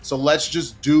up. So let's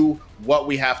just do what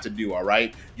we have to do, all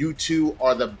right? You 2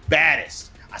 are the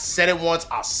baddest. I said it once,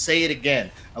 I'll say it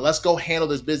again. And let's go handle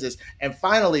this business. And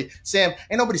finally, Sam,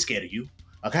 ain't nobody scared of you.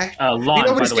 Okay. Lon,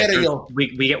 by the way,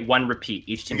 we get one repeat.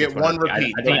 Each team gets one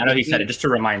repeat. I know he said it. Just to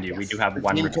remind you, we do have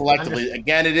one repeat. Collectively.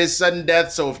 Again, it is sudden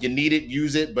death, so if you need it,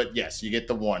 use it. But yes, you get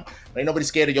the one. Ain't nobody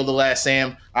scared of your little ass,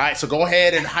 Sam. All right, so go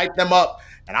ahead and hype them up,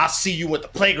 and I'll see you at the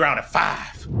playground at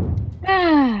 5.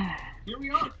 Here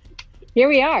we are. Here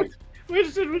we are.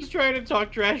 Winston was trying to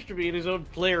talk trash to me, and his own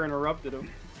player interrupted him.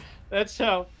 That's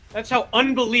how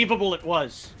unbelievable it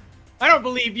was. I don't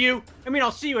believe you. I mean,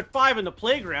 I'll see you at 5 in the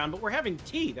playground, but we're having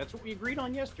tea. That's what we agreed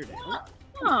on yesterday.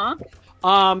 Nice.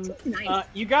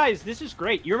 You guys, this is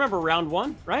great. You remember round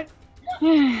 1, right?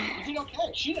 Yeah. You did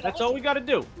okay. That's all we got to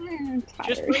do.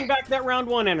 Just bring back that round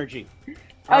 1 energy.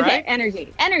 Okay, right?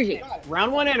 energy.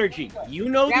 Round 1 energy. You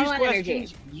know Round these 1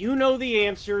 questions. energy. You know the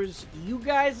answers. You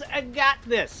guys got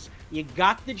this. You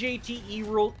got the JTE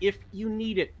rule if you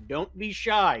need it. Don't be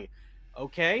shy.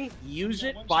 Okay? Use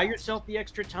it. Buy yourself the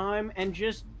extra time and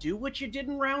just do what you did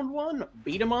in round 1.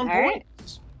 Beat them on All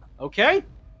points. Okay?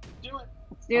 Do it.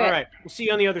 Let's do it. All right. We'll see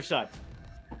you on the other side.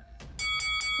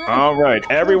 All right,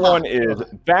 everyone is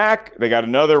back. They got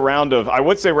another round of, I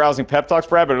would say rousing pep talks,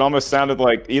 Brad, but it almost sounded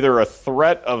like either a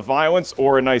threat of violence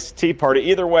or a nice tea party.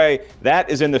 Either way, that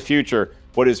is in the future.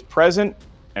 What is present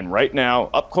and right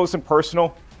now, up close and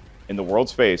personal in the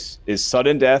world's face, is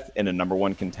sudden death in a number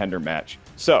 1 contender match.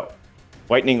 So,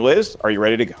 Lightning Liz, are you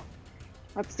ready to go?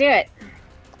 Let's do it.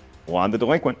 Juan the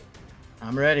Delinquent.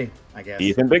 I'm ready, I guess.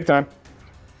 Ethan Big Time.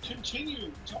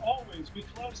 Continue to always be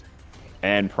closing.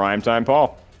 And Primetime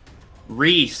Paul.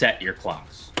 Reset your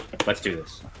clocks. Let's do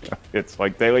this. It's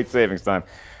like daylight savings time.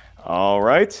 All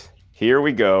right, here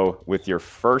we go with your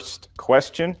first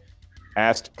question,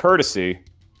 asked courtesy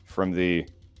from the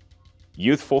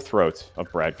youthful throat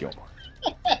of Brad Gilmore.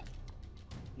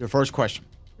 Your first question.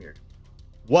 Weird.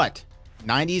 What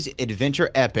 90s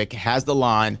adventure epic has the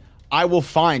line, "I will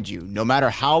find you, no matter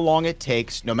how long it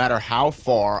takes, no matter how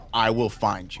far, I will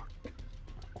find you"?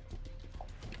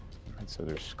 And so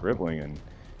they're scribbling, and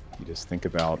you just think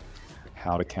about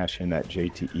how to cash in that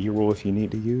JTE rule if you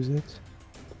need to use it.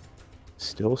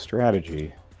 Still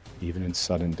strategy, even in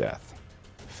sudden death.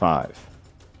 5,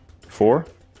 4,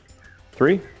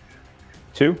 3,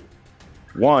 2,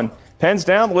 1. Pens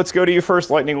down. Let's go to you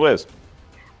first, Lightning Liz.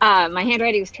 My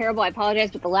handwriting was terrible. I apologize,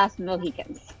 but the last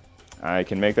Mohicans. I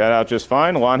can make that out just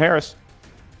fine. Lon Harris.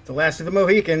 The last of the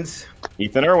Mohicans.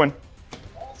 Ethan Irwin.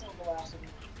 Also the last of the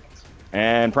Mohicans.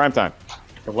 And Primetime.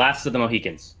 The last of the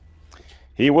Mohicans.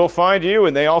 He will find you,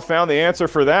 and they all found the answer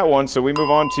for that one. So we move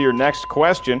on to your next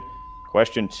question.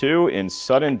 Question 2 in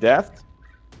sudden death.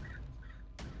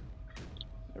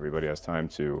 Everybody has time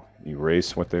to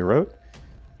erase what they wrote.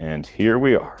 And here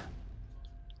we are.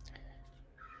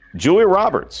 Julia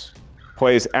Roberts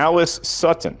plays Alice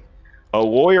Sutton, a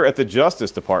lawyer at the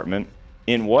Justice Department,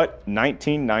 in what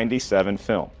 1997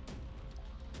 film?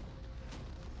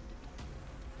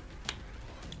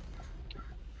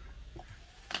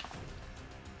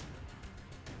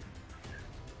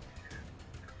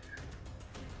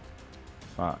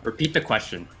 Repeat the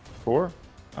question. 4.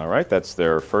 All right, that's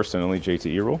their first and only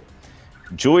JTE rule.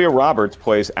 Julia Roberts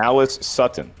plays Alice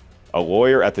Sutton, a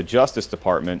lawyer at the Justice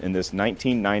Department in this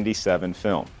 1997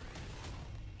 film.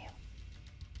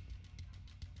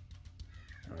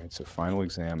 All right, so final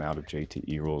exam out of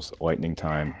JTE rules. Lightning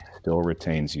Time still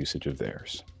retains usage of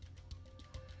theirs.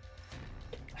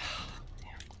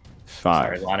 5.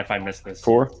 Sorry, Lon, if I missed this.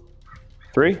 4,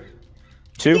 3,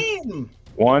 2,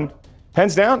 1.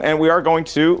 Pens down, and we are going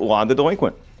to Lon the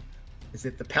Delinquent. Is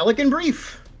it the Pelican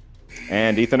Brief?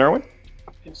 And Ethan Irwin.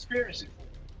 Conspiracy.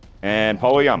 And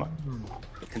Paul Oyama.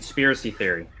 Conspiracy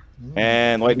theory.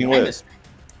 And Lightning Liz.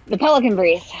 The Pelican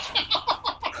Brief.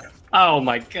 Oh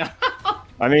my god.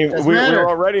 I mean, we're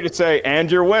all ready to say, and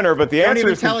your winner, but the answer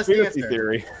is conspiracy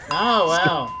theory. Oh,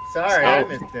 wow. Sorry, I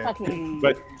missed it.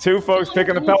 But 2 folks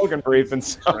picking the Pelican Brief, and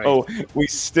so we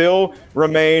still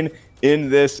remain in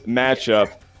this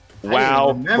matchup.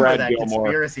 Wow, Brad Gilmore.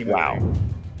 Conspiracy movie. Wow.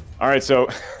 All right, so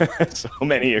so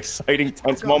many exciting,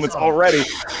 tense moments already,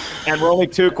 and we're only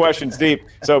 2 questions deep.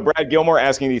 So Brad Gilmore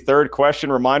asking the third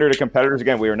question. Reminder to competitors,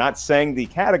 again, we are not saying the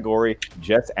category,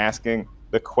 just asking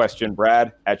the question.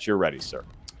 Brad, at your ready, sir.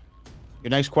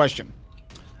 Your next question.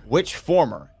 Which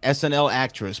former SNL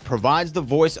actress provides the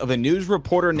voice of a news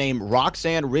reporter named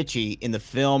Roxanne Ritchie in the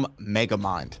film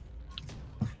Megamind?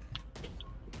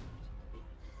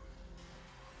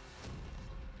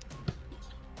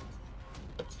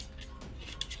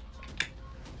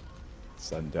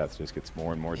 Sudden death just gets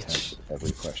more and more tense with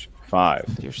every question. 5,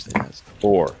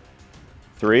 4,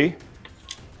 3,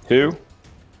 2,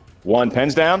 1.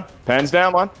 Pens down. Pens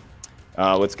down, Lon.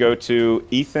 Let's go to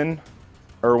Ethan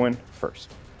Irwin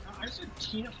first. I said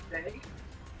Tina Fey.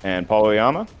 And Paul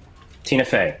Oyama? Tina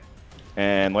Fey.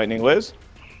 And Lightning Liz?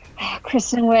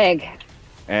 Kristen Wiig.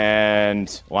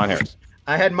 And Lon Harris?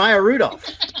 I had Maya Rudolph.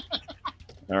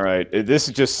 All right. This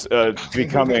is just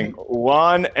becoming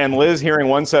Lon and Liz hearing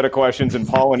one set of questions and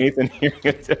Paul and Ethan hearing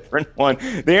a different one.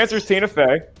 The answer is Tina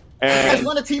Fey. And You guys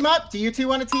want to team up? Do you two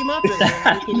want to team up?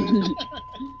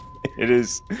 it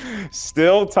is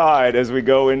still tied as we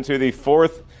go into the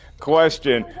fourth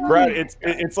question. Brad,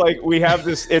 it's like we have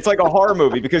this, it's like a horror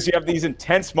movie because you have these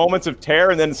intense moments of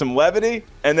terror and then some levity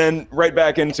and then right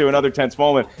back into another tense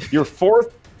moment. Your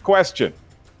fourth question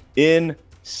in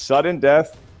sudden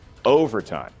death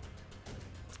overtime.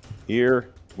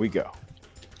 Here we go.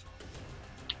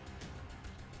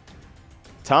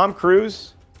 Tom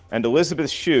Cruise and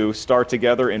Elizabeth Shue star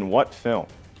together in what film?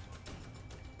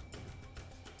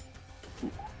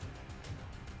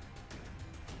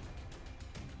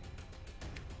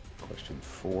 Question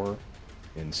 4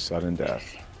 in sudden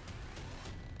death.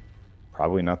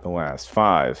 Probably not the last.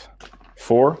 5,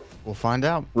 4. We'll find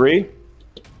out. 3,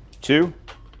 2,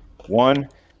 1.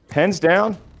 Pens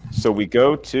down. So we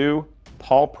go to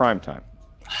Paul Primetime.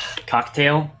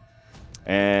 Cocktail.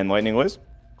 And Lightning Liz.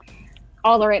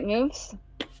 All the right moves.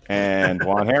 And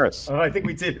Lon Harris. Oh, I think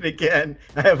we did it again.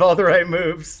 I have all the right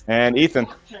moves. And Ethan.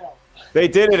 They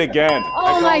did it again.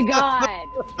 Oh my God.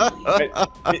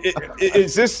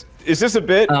 Is this a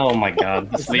bit? Oh my God.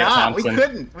 It's Leah Nah,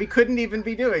 Thompson. we couldn't even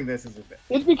be doing this as a bit.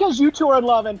 It's because you two are in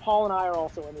love and Paul and I are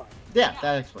also in love. Yeah,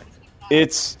 that explains it.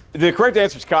 It's the correct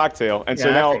answer is cocktail. And so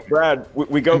Yeah, I now, figured. Brad,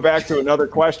 we go back to another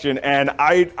question. And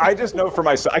I just know for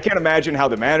myself, I can't imagine how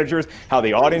the managers, how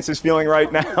the audience is feeling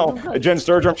right now. Jen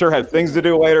Sturger, I'm sure, has things to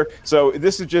do later. So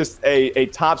this is just a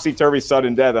topsy-turvy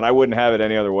sudden death, and I wouldn't have it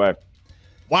any other way.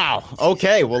 Wow.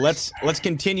 Okay. Well, let's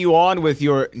continue on with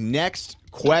your next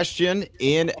question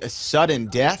in sudden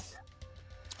death.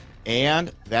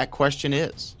 And that question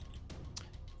is,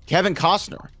 Kevin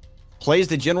Costner plays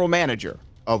the general manager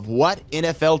of what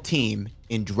NFL team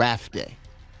in draft day?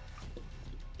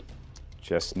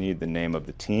 Just need the name of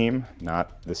the team,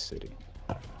 not the city.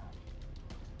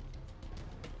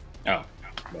 Oh.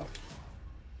 Well.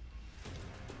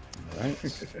 All right.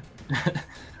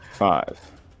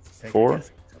 5, 4,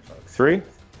 3,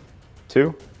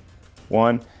 2,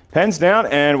 1. Pens down,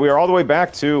 and we are all the way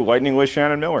back to Lightning Liz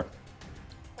Shannon Miller.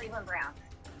 Cleveland Browns.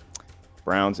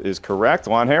 Browns is correct.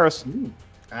 Lon Harris.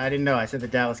 I didn't know. I said the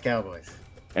Dallas Cowboys.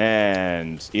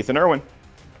 And Ethan Irwin.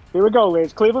 Here we go,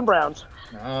 Liz. Cleveland Browns.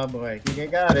 Oh boy, you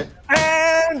got it.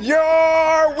 And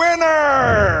your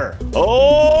winner,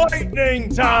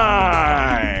 Lightning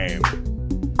Time.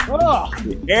 Oh,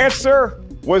 The answer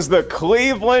was the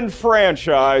Cleveland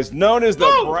franchise known as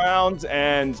the Browns,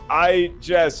 and I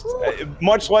just,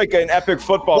 much like an epic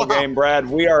football game, Brad,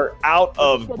 we are out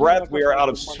of breath, we are out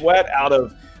of sweat, out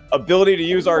of ability to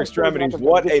use our extremities.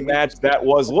 What a match that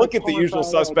was. Look at the usual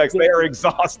suspects. They are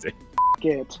exhausted.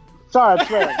 Sorry, I'm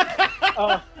swearing.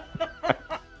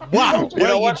 Wow. You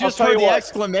know what? You just I'll tell heard you the what.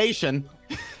 exclamation.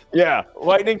 Yeah,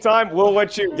 Lightning Time, we'll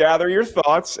let you gather your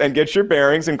thoughts and get your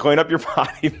bearings and clean up your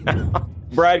body now.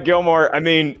 Brad Gilmore, I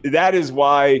mean, that is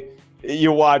why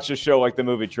you watch a show like the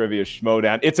movie trivia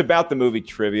Schmoedown. It's about the movie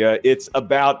trivia. It's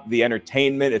about the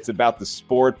entertainment. It's about the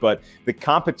sport. But the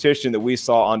competition that we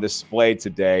saw on display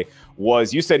today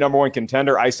was, you say number one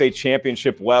contender, I say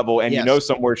championship level. And Yes. you know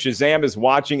somewhere Shazam is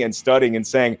watching and studying and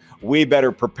saying, we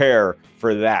better prepare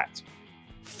for that.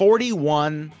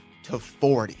 41-40.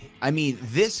 I mean,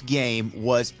 this game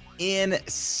was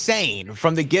insane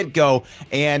from the get-go,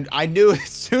 and I knew as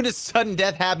soon as sudden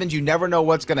death happens, you never know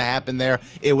what's going to happen there.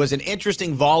 It was an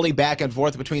interesting volley back and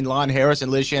forth between Lon Harris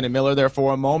and Liz Shannon Miller there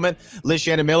for a moment. Liz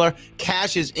Shannon Miller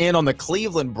cashes in on the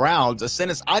Cleveland Browns, a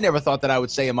sentence I never thought that I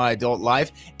would say in my adult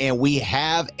life, and we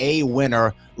have a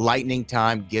winner. Lightning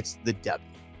Time gets the W.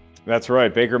 That's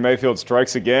right. Baker Mayfield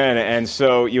strikes again, and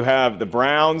so you have the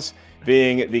Browns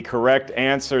being the correct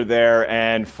answer there,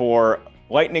 and for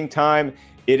Lightning Time,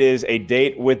 it is a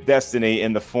date with destiny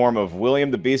in the form of William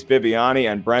the Beast Bibiani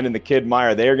and Brendan the Kid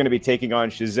Meyer. They are going to be taking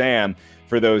on Shazam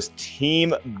for those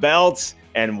team belts,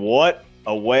 and what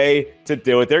a way to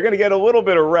do it. They're going to get a little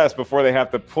bit of rest before they have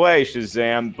to play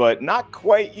Shazam, but not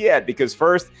quite yet, because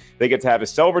first they get to have a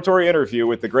celebratory interview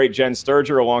with the great Jen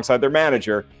Sturger alongside their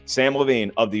manager, Sam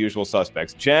Levine of The Usual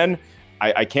Suspects. Jen,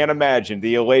 I can't imagine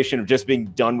the elation of just being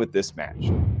done with this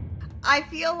match. I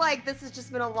feel like this has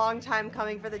just been a long time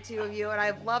coming for the two of you, and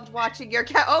I've loved watching your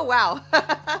oh wow,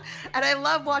 and I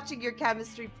love watching your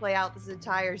chemistry play out this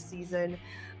entire season.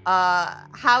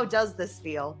 How does this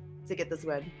feel to get this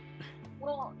win?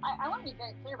 Well, I want to be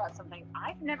very clear about something.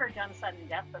 I've never done sudden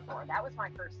death before. That was my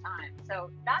first time.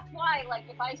 So that's why, like,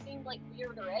 if I seemed like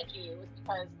weird or edgy, it was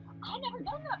because I never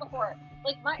done that before.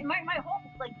 Like, my whole,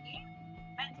 like, game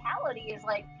mentality is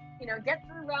like, you know, get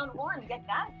through round one, get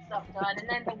that stuff done, and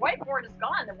then the whiteboard is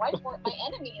gone. The whiteboard, my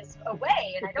enemy is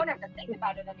away, and I don't have to think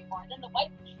about it anymore. And then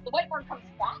the whiteboard comes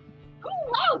back. Who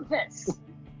allowed this?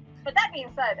 But that being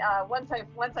said, once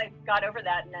I got over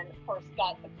that, and then of course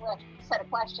got the correct set of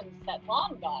questions that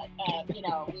Mom got, you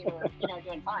know, we were, you know,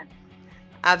 doing fine.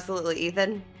 Absolutely,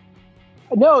 Ethan.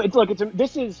 No,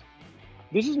 this is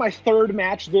my third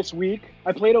match this week.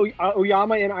 I played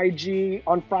Oyama and IG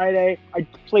on Friday. I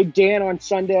played Dan on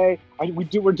Sunday.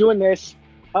 We're doing this.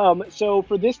 So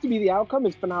for this to be the outcome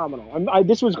is phenomenal.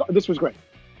 This was great.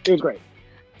 It was great.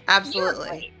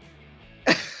 Absolutely.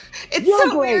 It's You're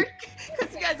so great. weird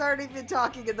because you guys aren't even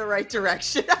talking in the right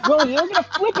direction. Well, you're gonna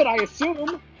flip it, I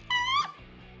assume.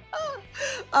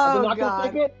 Oh not God.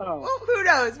 Gonna flip it? Oh. Well, who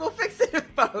knows? We'll fix it in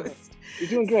post. You're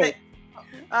doing great.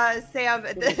 Sam,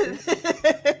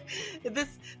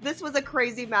 this was a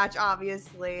crazy match,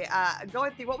 obviously.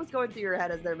 What was going through your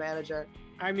head as their manager?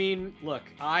 I mean, look,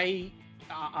 I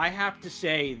have to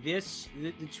say the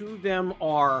two of them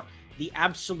are the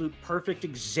absolute perfect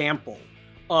example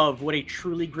of what a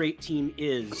truly great team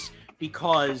is,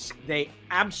 because they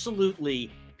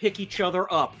absolutely pick each other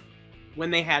up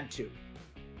when they had to.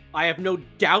 I have no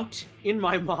doubt in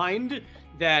my mind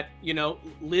that, you know,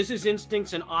 Liz's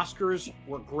instincts and Oscar's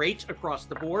were great across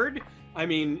the board. I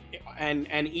mean, and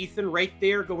Ethan right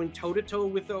there going toe-to-toe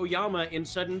with Oyama in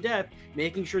sudden death,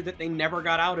 making sure that they never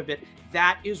got out of it.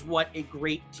 That is what a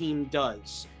great team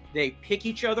does. They pick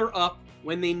each other up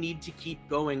when they need to keep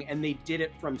going, and they did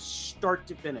it from start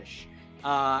to finish.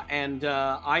 I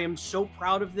am so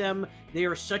proud of them. They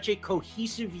are such a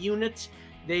cohesive unit.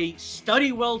 They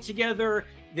study well together.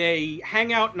 They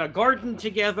hang out in a garden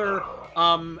together.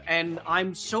 And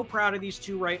I'm so proud of these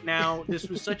two right now. This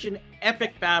was such an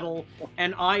epic battle.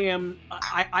 And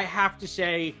I have to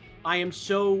say, I am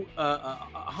so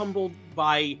humbled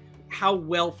by how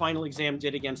well Final Exam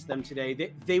did against them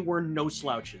today. They were no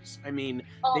slouches. I mean,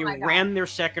 they ran their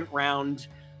second round.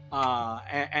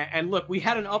 And look, we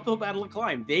had an uphill battle to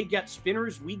climb. They get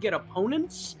spinners, we get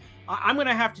opponents. I'm going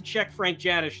to have to check Frank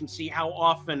Janish and see how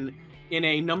often in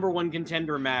a #1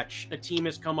 contender match a team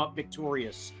has come up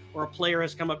victorious, or a player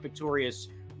has come up victorious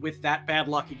with that bad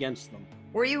luck against them.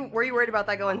 Were you worried about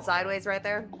that going sideways right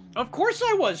there? Of course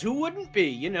I was. Who wouldn't be?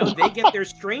 You know, they get their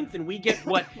strength and we get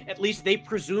what at least they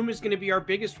presume is going to be our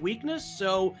biggest weakness.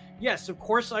 So yes, of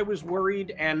course I was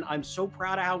worried, and I'm so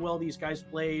proud of how well these guys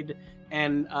played.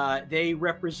 And they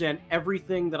represent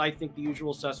everything that I think the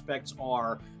usual suspects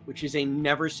are, which is a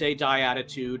never say die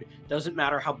attitude. Doesn't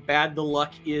matter how bad the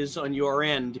luck is on your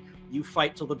end, you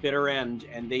fight till the bitter end,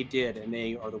 and they did, and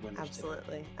they are the winners.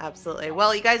 Absolutely, today. absolutely.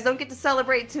 Well, you guys don't get to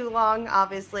celebrate too long,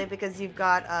 obviously, because you've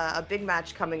got a big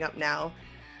match coming up now.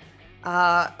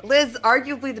 Liz,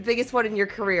 arguably the biggest one in your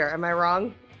career. Am I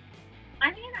wrong?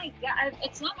 I mean,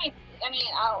 it's not my. I mean,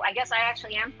 I guess I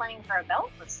actually am playing for a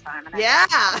belt this time. And yeah.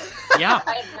 Yeah.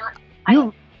 I have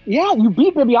not. You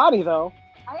beat Bibiani though.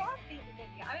 I have beaten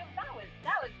Bibiani. I mean,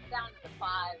 that was down to the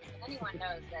fives, and anyone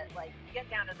knows that, like, you get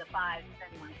down to the fives,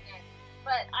 anyone can.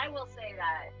 But I will say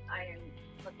that I am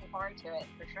looking forward to it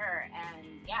for sure. And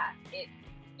yeah,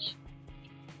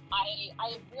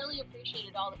 I really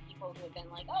appreciated all the people who have been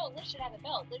like, oh, Liz should have a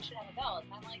belt. Liz should have a belt.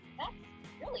 And I'm like, that's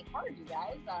really hard, you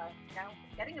guys. You know,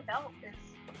 getting a belt is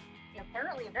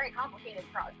apparently a very complicated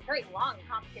very long and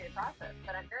complicated process,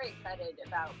 but I'm very excited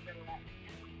about bringing that.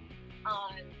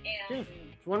 And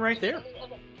one right there.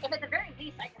 If at the very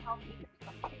least I can help you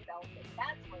become two belts,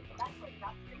 that's what that's going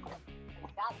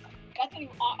to be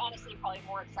honestly probably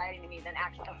more exciting to me than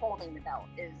actually holding the belt,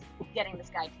 is getting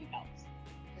this guy two belts.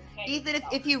 Ethan,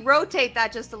 if you rotate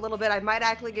that just a little bit, I might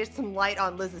actually get some light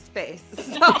on Liz's face. So.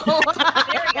 There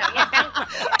we go. Yeah,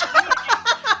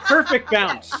 perfect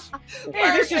bounce.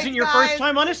 Hey, this isn't your first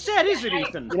time on a set, is it,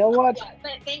 Ethan? You know what?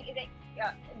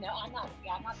 Yeah, but no, I'm not.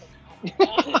 Yeah, I'm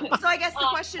not. So I guess the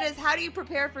question is, how do you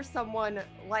prepare for someone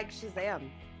like Shazam?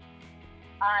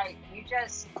 You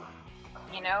just,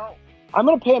 you know. I'm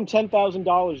gonna pay him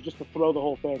 $10,000 just to throw the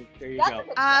whole thing. There you go.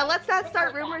 Let's not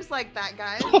start rumors like that,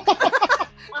 guys.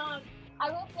 I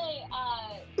will say,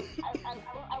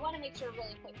 I want to make sure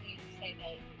really quickly to say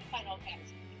that FinalExam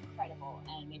is incredible,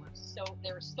 and they were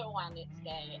so on it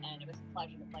today, and it was a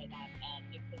pleasure to play them,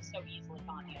 and it was so easily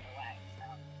gone the other way. So,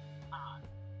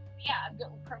 yeah,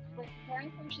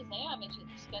 preparing for Shazam, it's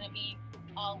just going to be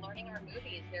learning our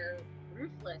movies.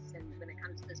 ruthless and when it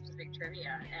comes to this specific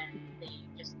trivia, and they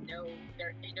just know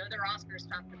their Oscars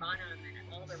top to bottom and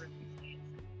all the release dates,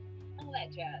 all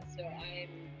that jazz. So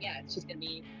it's just gonna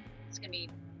be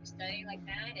studying like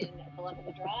that and at the level of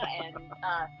the draw, and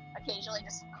occasionally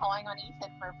just calling on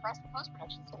Ethan for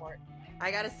post-production support. I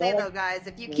gotta say though, guys,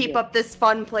 if you keep up this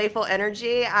fun, playful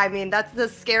energy, I mean, that's the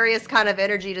scariest kind of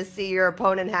energy to see your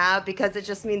opponent have, because it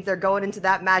just means they're going into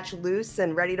that match loose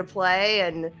and ready to play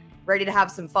and ready to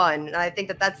have some fun. And I think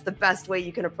that that's the best way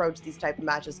you can approach these type of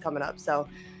matches coming up. So,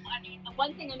 I mean, the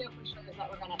one thing I know for sure is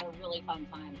that we're gonna have a really fun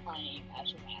time playing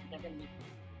Shazam. They're gonna be.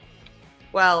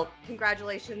 Well,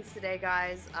 congratulations today,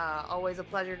 guys. Always a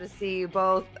pleasure to see you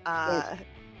both.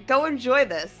 Go enjoy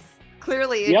this.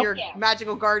 Clearly in your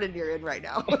magical garden you're in right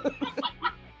now.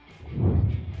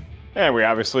 And we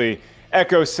obviously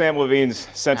echo Sam Levine's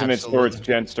sentiments towards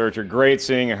Jen Sturger. Great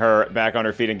seeing her back on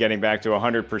her feet and getting back to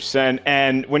 100%.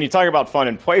 And when you talk about fun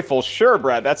and playful, sure,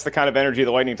 Brad, that's the kind of energy the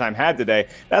Lightning Time had today.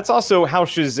 That's also how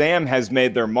Shazam has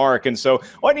made their mark. And so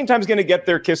Lightning Time's going to get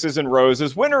their kisses and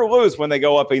roses, win or lose, when they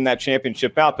go up in that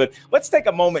championship bout. But let's take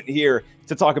a moment here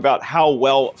to talk about how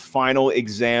well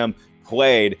FinalExam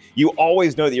played. You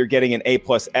always know that you're getting an A+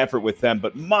 effort with them,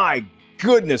 but my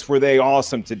goodness, were they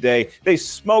awesome today. They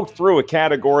smoked through a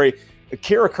category.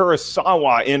 Akira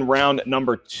Kurosawa in round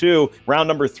number 2. Round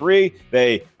number 3,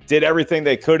 they did everything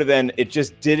they could, and then it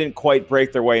just didn't quite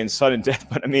break their way in sudden death.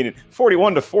 But I mean,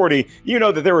 41-40, you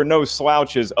know that there were no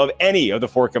slouches of any of the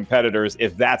 4 competitors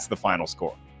if that's the final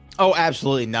score. Oh,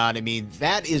 absolutely not. I mean,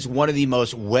 that is one of the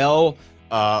most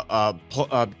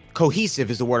cohesive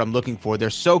is the word I'm looking for. They're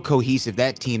so cohesive,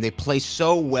 that team. They play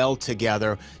so well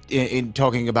together in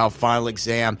talking about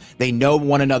FinalExam. They know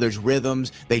one another's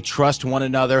rhythms. They trust one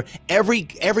another. Every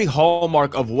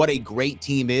hallmark of what a great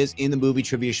team is in the movie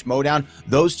Trivia Schmoedown,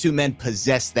 those 2 men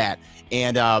possess that.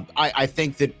 And I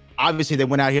think that obviously they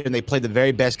went out here and they played the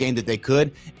very best game that they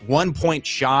could. 1 point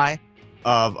shy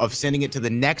of sending it to the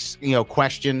next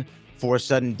question for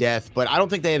sudden death, but I don't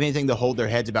think they have anything to hold their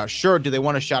heads about. Sure, do they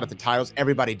want a shot at the titles?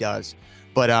 Everybody does,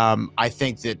 but I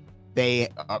think that they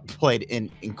played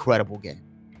an incredible game.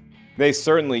 They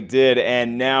certainly did,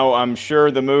 and now I'm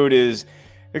sure the mood is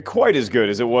quite as good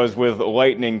as it was with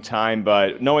Lightning Time,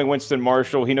 but knowing Winston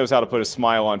Marshall, he knows how to put a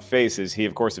smile on faces. He,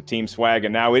 of course, of Team Swag,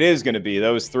 and now it is going to be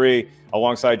those 3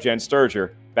 alongside Jen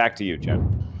Sturger. Back to you,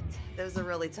 Jen. It was a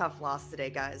really tough loss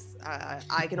today, guys.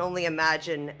 I can only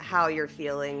imagine how you're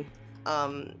feeling.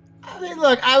 I mean,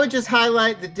 look, I would just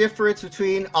highlight the difference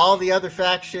between all the other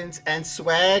factions and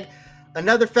Swag.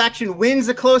 Another faction wins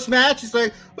a close match. It's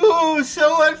like, oh,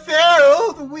 so unfair.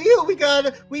 Oh, the wheel,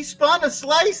 we spun a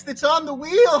slice that's on the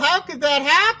wheel. How could that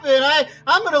happen?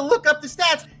 I'm going to look up the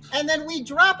stats. And then we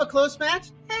drop a close match,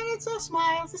 and it's all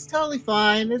smiles. It's totally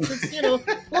fine. It's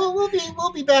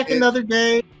we'll be back another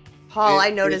day. Paul,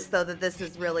 I noticed though that this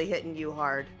is really hitting you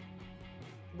hard.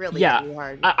 Really hitting you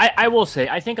hard. I will say,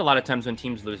 I think a lot of times when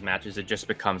teams lose matches, it just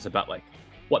becomes about like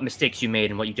what mistakes you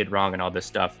made and what you did wrong and all this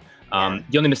stuff.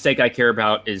 The only mistake I care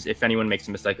about is if anyone makes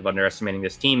a mistake of underestimating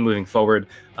this team moving forward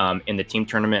in the team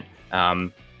tournament.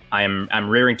 I'm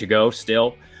rearing to go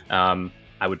still.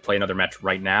 I would play another match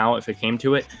right now if it came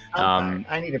to it.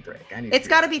 I need a break. It's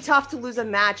got to be tough to lose a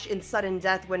match in sudden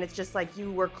death when it's just like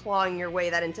you were clawing your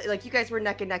way like you guys were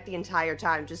neck and neck the entire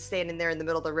time, just standing there in the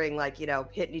middle of the ring, like,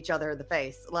 hitting each other in the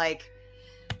face. Like,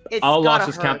 it's all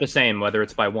losses count the same, whether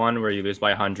it's by 1 where you lose by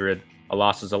 100. A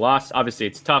loss is a loss. Obviously,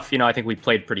 it's tough. I think we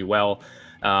played pretty well.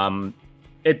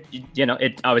 It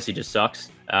obviously just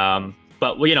sucks.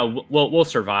 But we'll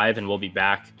survive and we'll be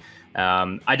back.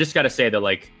 I just got to say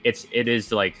that it's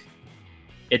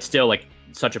still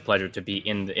such a pleasure to be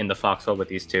in the foxhole with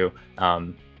these 2.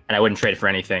 And I wouldn't trade it for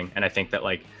anything. And I think that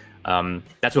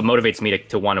that's what motivates me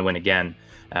to want to win again.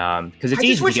 Because it's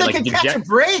easy to get I just wish they could catch a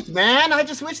break, man. I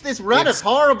just wish this run of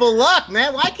horrible luck,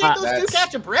 man. Why can't those 2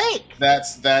 catch a break?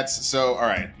 That's so. All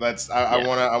right, I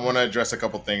want to address a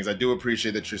couple things. I do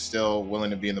appreciate that you're still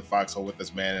willing to be in the foxhole with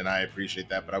us, man, and I appreciate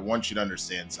that. But I want you to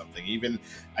understand something. Even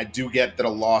I do get that a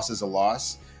loss is a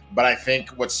loss, but I think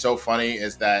what's so funny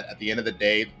is that at the end of the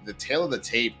day, the tail of the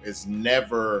tape is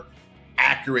never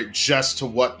accurate just to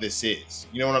what this is.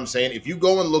 You know what I'm saying? If you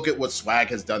go and look at what Swag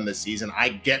has done this season, I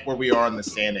get where we are in the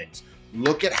standings.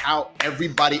 Look at how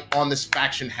everybody on this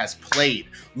faction has played.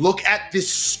 Look at this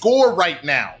score right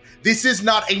now. This is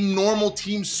not a normal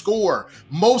team score.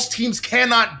 Most teams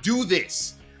cannot do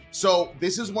this. So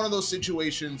this is one of those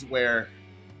situations where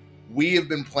we have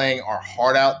been playing our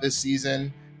heart out this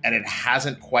season and it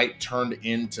hasn't quite turned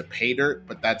into pay dirt,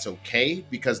 but that's okay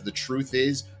because the truth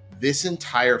is this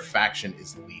entire faction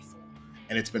is lethal.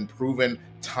 and it's been proven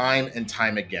time and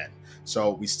time again.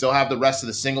 So we still have the rest of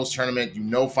the singles tournament.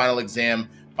 Final exam.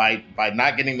 By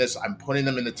not getting this, I'm putting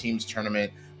them in the teams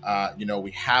tournament.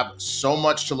 We have so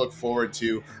much to look forward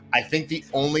to. I think the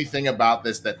only thing about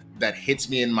this that hits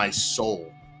me in my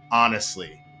soul,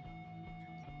 honestly,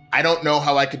 I don't know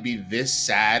how I could be this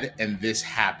sad and this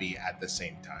happy at the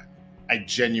same time. I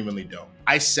genuinely don't.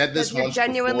 I said this once before. You're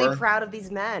genuinely proud of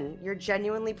these men. You're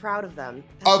genuinely proud of them.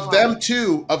 Of them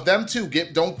too.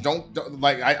 Don't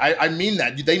like, I mean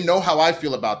that. They know how I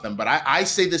feel about them, but I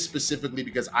say this specifically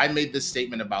because I made this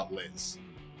statement about Liz.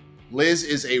 Liz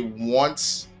is a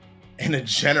once in a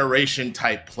generation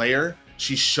type player.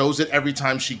 She shows it every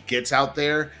time she gets out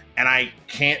there, and I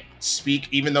can't speak,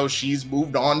 even though she's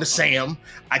moved on to Sam,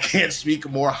 I can't speak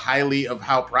more highly of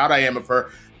how proud I am of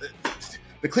her.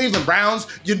 The Cleveland Browns,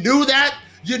 you knew that?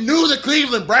 You knew the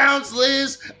Cleveland Browns,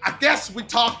 Liz? I guess we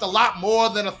talked a lot more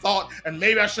than I thought, and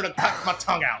maybe I should have cut my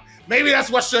tongue out. Maybe that's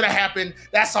what should have happened.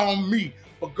 That's on me.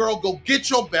 But girl, go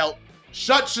get your belt,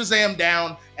 shut Shazam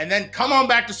down, and then come on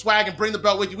back to Swag and bring the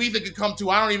belt with you. Ethan can come too.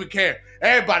 I don't even care.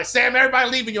 Everybody, Sam, everybody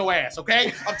leaving your ass,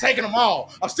 okay? I'm taking them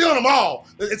all. I'm stealing them all.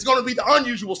 It's going to be the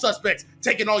unusual suspects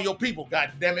taking all your people,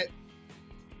 god damn it.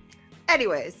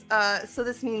 Anyways, so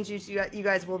this means you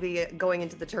guys will be going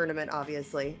into the tournament,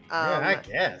 obviously. Yeah, I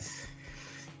guess.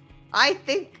 I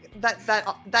think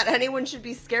that anyone should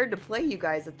be scared to play you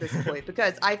guys at this point,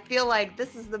 because I feel like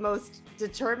this is the most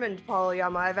determined Paul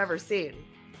Oyama I've ever seen.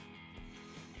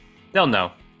 They'll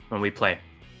know when we play.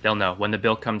 They'll know when the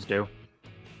bill comes due.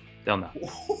 They'll know.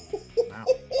 Wow.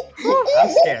 I'm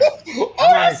scared.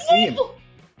 I'm not seeing.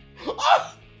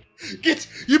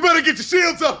 You better get your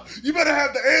shields up. You better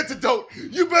have the antidote.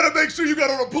 You better make sure you got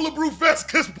on a bulletproof vest,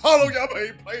 because Paulo Yama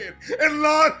ain't playing. And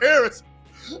Lord Harris.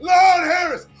 Oh, Lord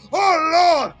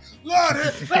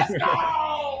Harris. Let's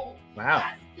go. Wow.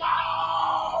 Let's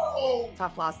go.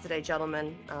 Tough loss today,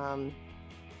 gentlemen. Paul,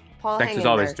 Thanks hang as in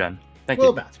always, there. Jen. Thank We'll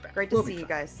you. bounce back. Great to see you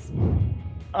guys.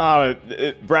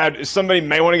 Brad, somebody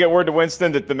may want to get word to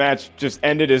Winston that the match just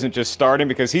ended, isn't just starting,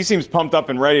 because he seems pumped up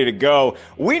and ready to go.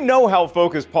 We know how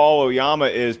focused Paul Oyama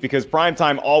is, because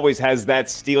Primetime always has that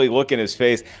steely look in his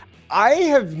face. I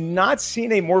have not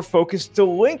seen a more focused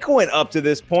delinquent up to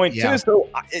this point, too. So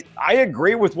I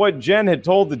agree with what Jen had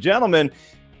told the gentleman.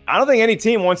 I don't think any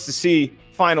team wants to see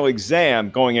Final Exam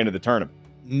going into the tournament.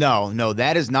 No,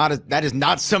 that is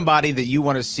not somebody that you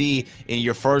want to see in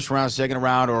your first round, second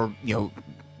round, or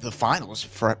the finals.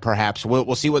 Perhaps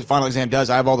we'll see what Final Exam does.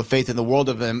 I have all the faith in the world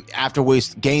of them after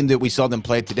game that we saw them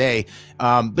play today.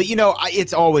 But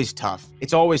it's always tough.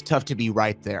 It's always tough to be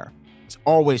right there. It's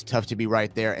always tough to be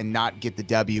right there and not get the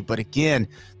W. But again,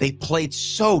 they played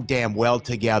so damn well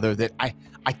together that I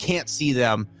can't see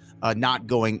them not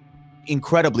going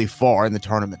incredibly far in the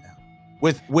tournament now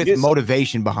with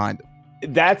motivation behind them.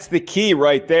 That's the key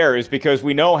right there, is because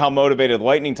we know how motivated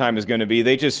Lightning Time is going to be.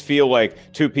 They just feel like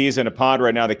two peas in a pod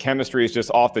right now. The chemistry is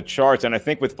just off the charts. And I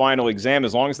think with Final Exam,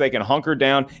 as long as they can hunker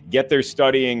down, get their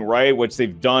studying right, which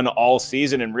they've done all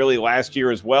season and really last year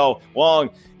as well,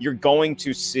 you're going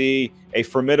to see a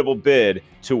formidable bid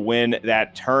to win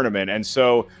that tournament. And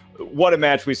so what a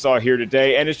match we saw here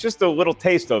today. And it's just a little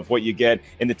taste of what you get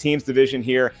in the teams division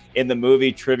here in the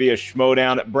movie trivia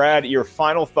Schmoedown. Brad, your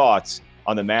final thoughts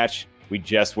on the match we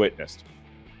just witnessed.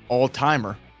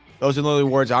 All-timer. Those are the only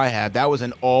words I have. That was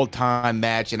an all-time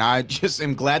match, and I just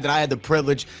am glad that I had the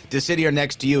privilege to sit here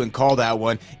next to you and call that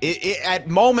one. At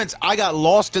moments, I got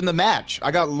lost in the match.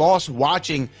 I got lost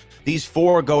watching these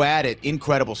four go at it.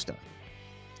 Incredible stuff.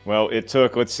 Well, it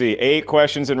took, 8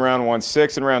 questions in round 1,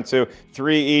 6 in round 2,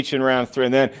 3 each in round 3,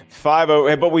 and then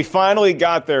 5. But we finally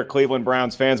got there, Cleveland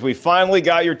Browns fans. We finally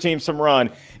got your team some run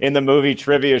in the movie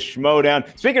trivia Schmoedown.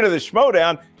 Speaking of the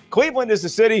Schmoedown, Cleveland is the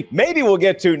city maybe we'll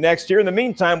get to next year. In the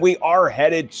meantime, we are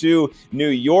headed to New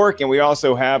York, and we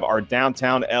also have our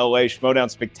downtown LA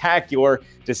Schmoedown Spectacular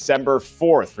December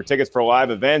 4th. For tickets for live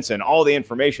events and all the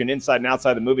information inside and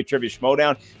outside the movie trivia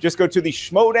Schmoedown, just go to the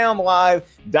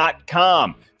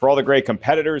schmoedownlive.com. For all the great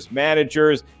competitors,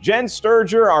 managers, Jen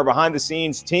Sturger, our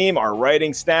behind-the-scenes team, our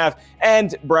writing staff,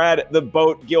 and Brad the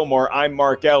Boat Gilmore, I'm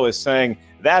Mark Ellis saying,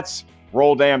 that's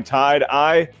Roll Damn Tide.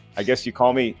 I guess you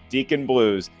call me Deacon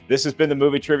Blues. This has been the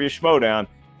Movie Trivia Schmoedown,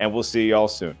 and we'll see y'all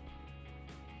soon.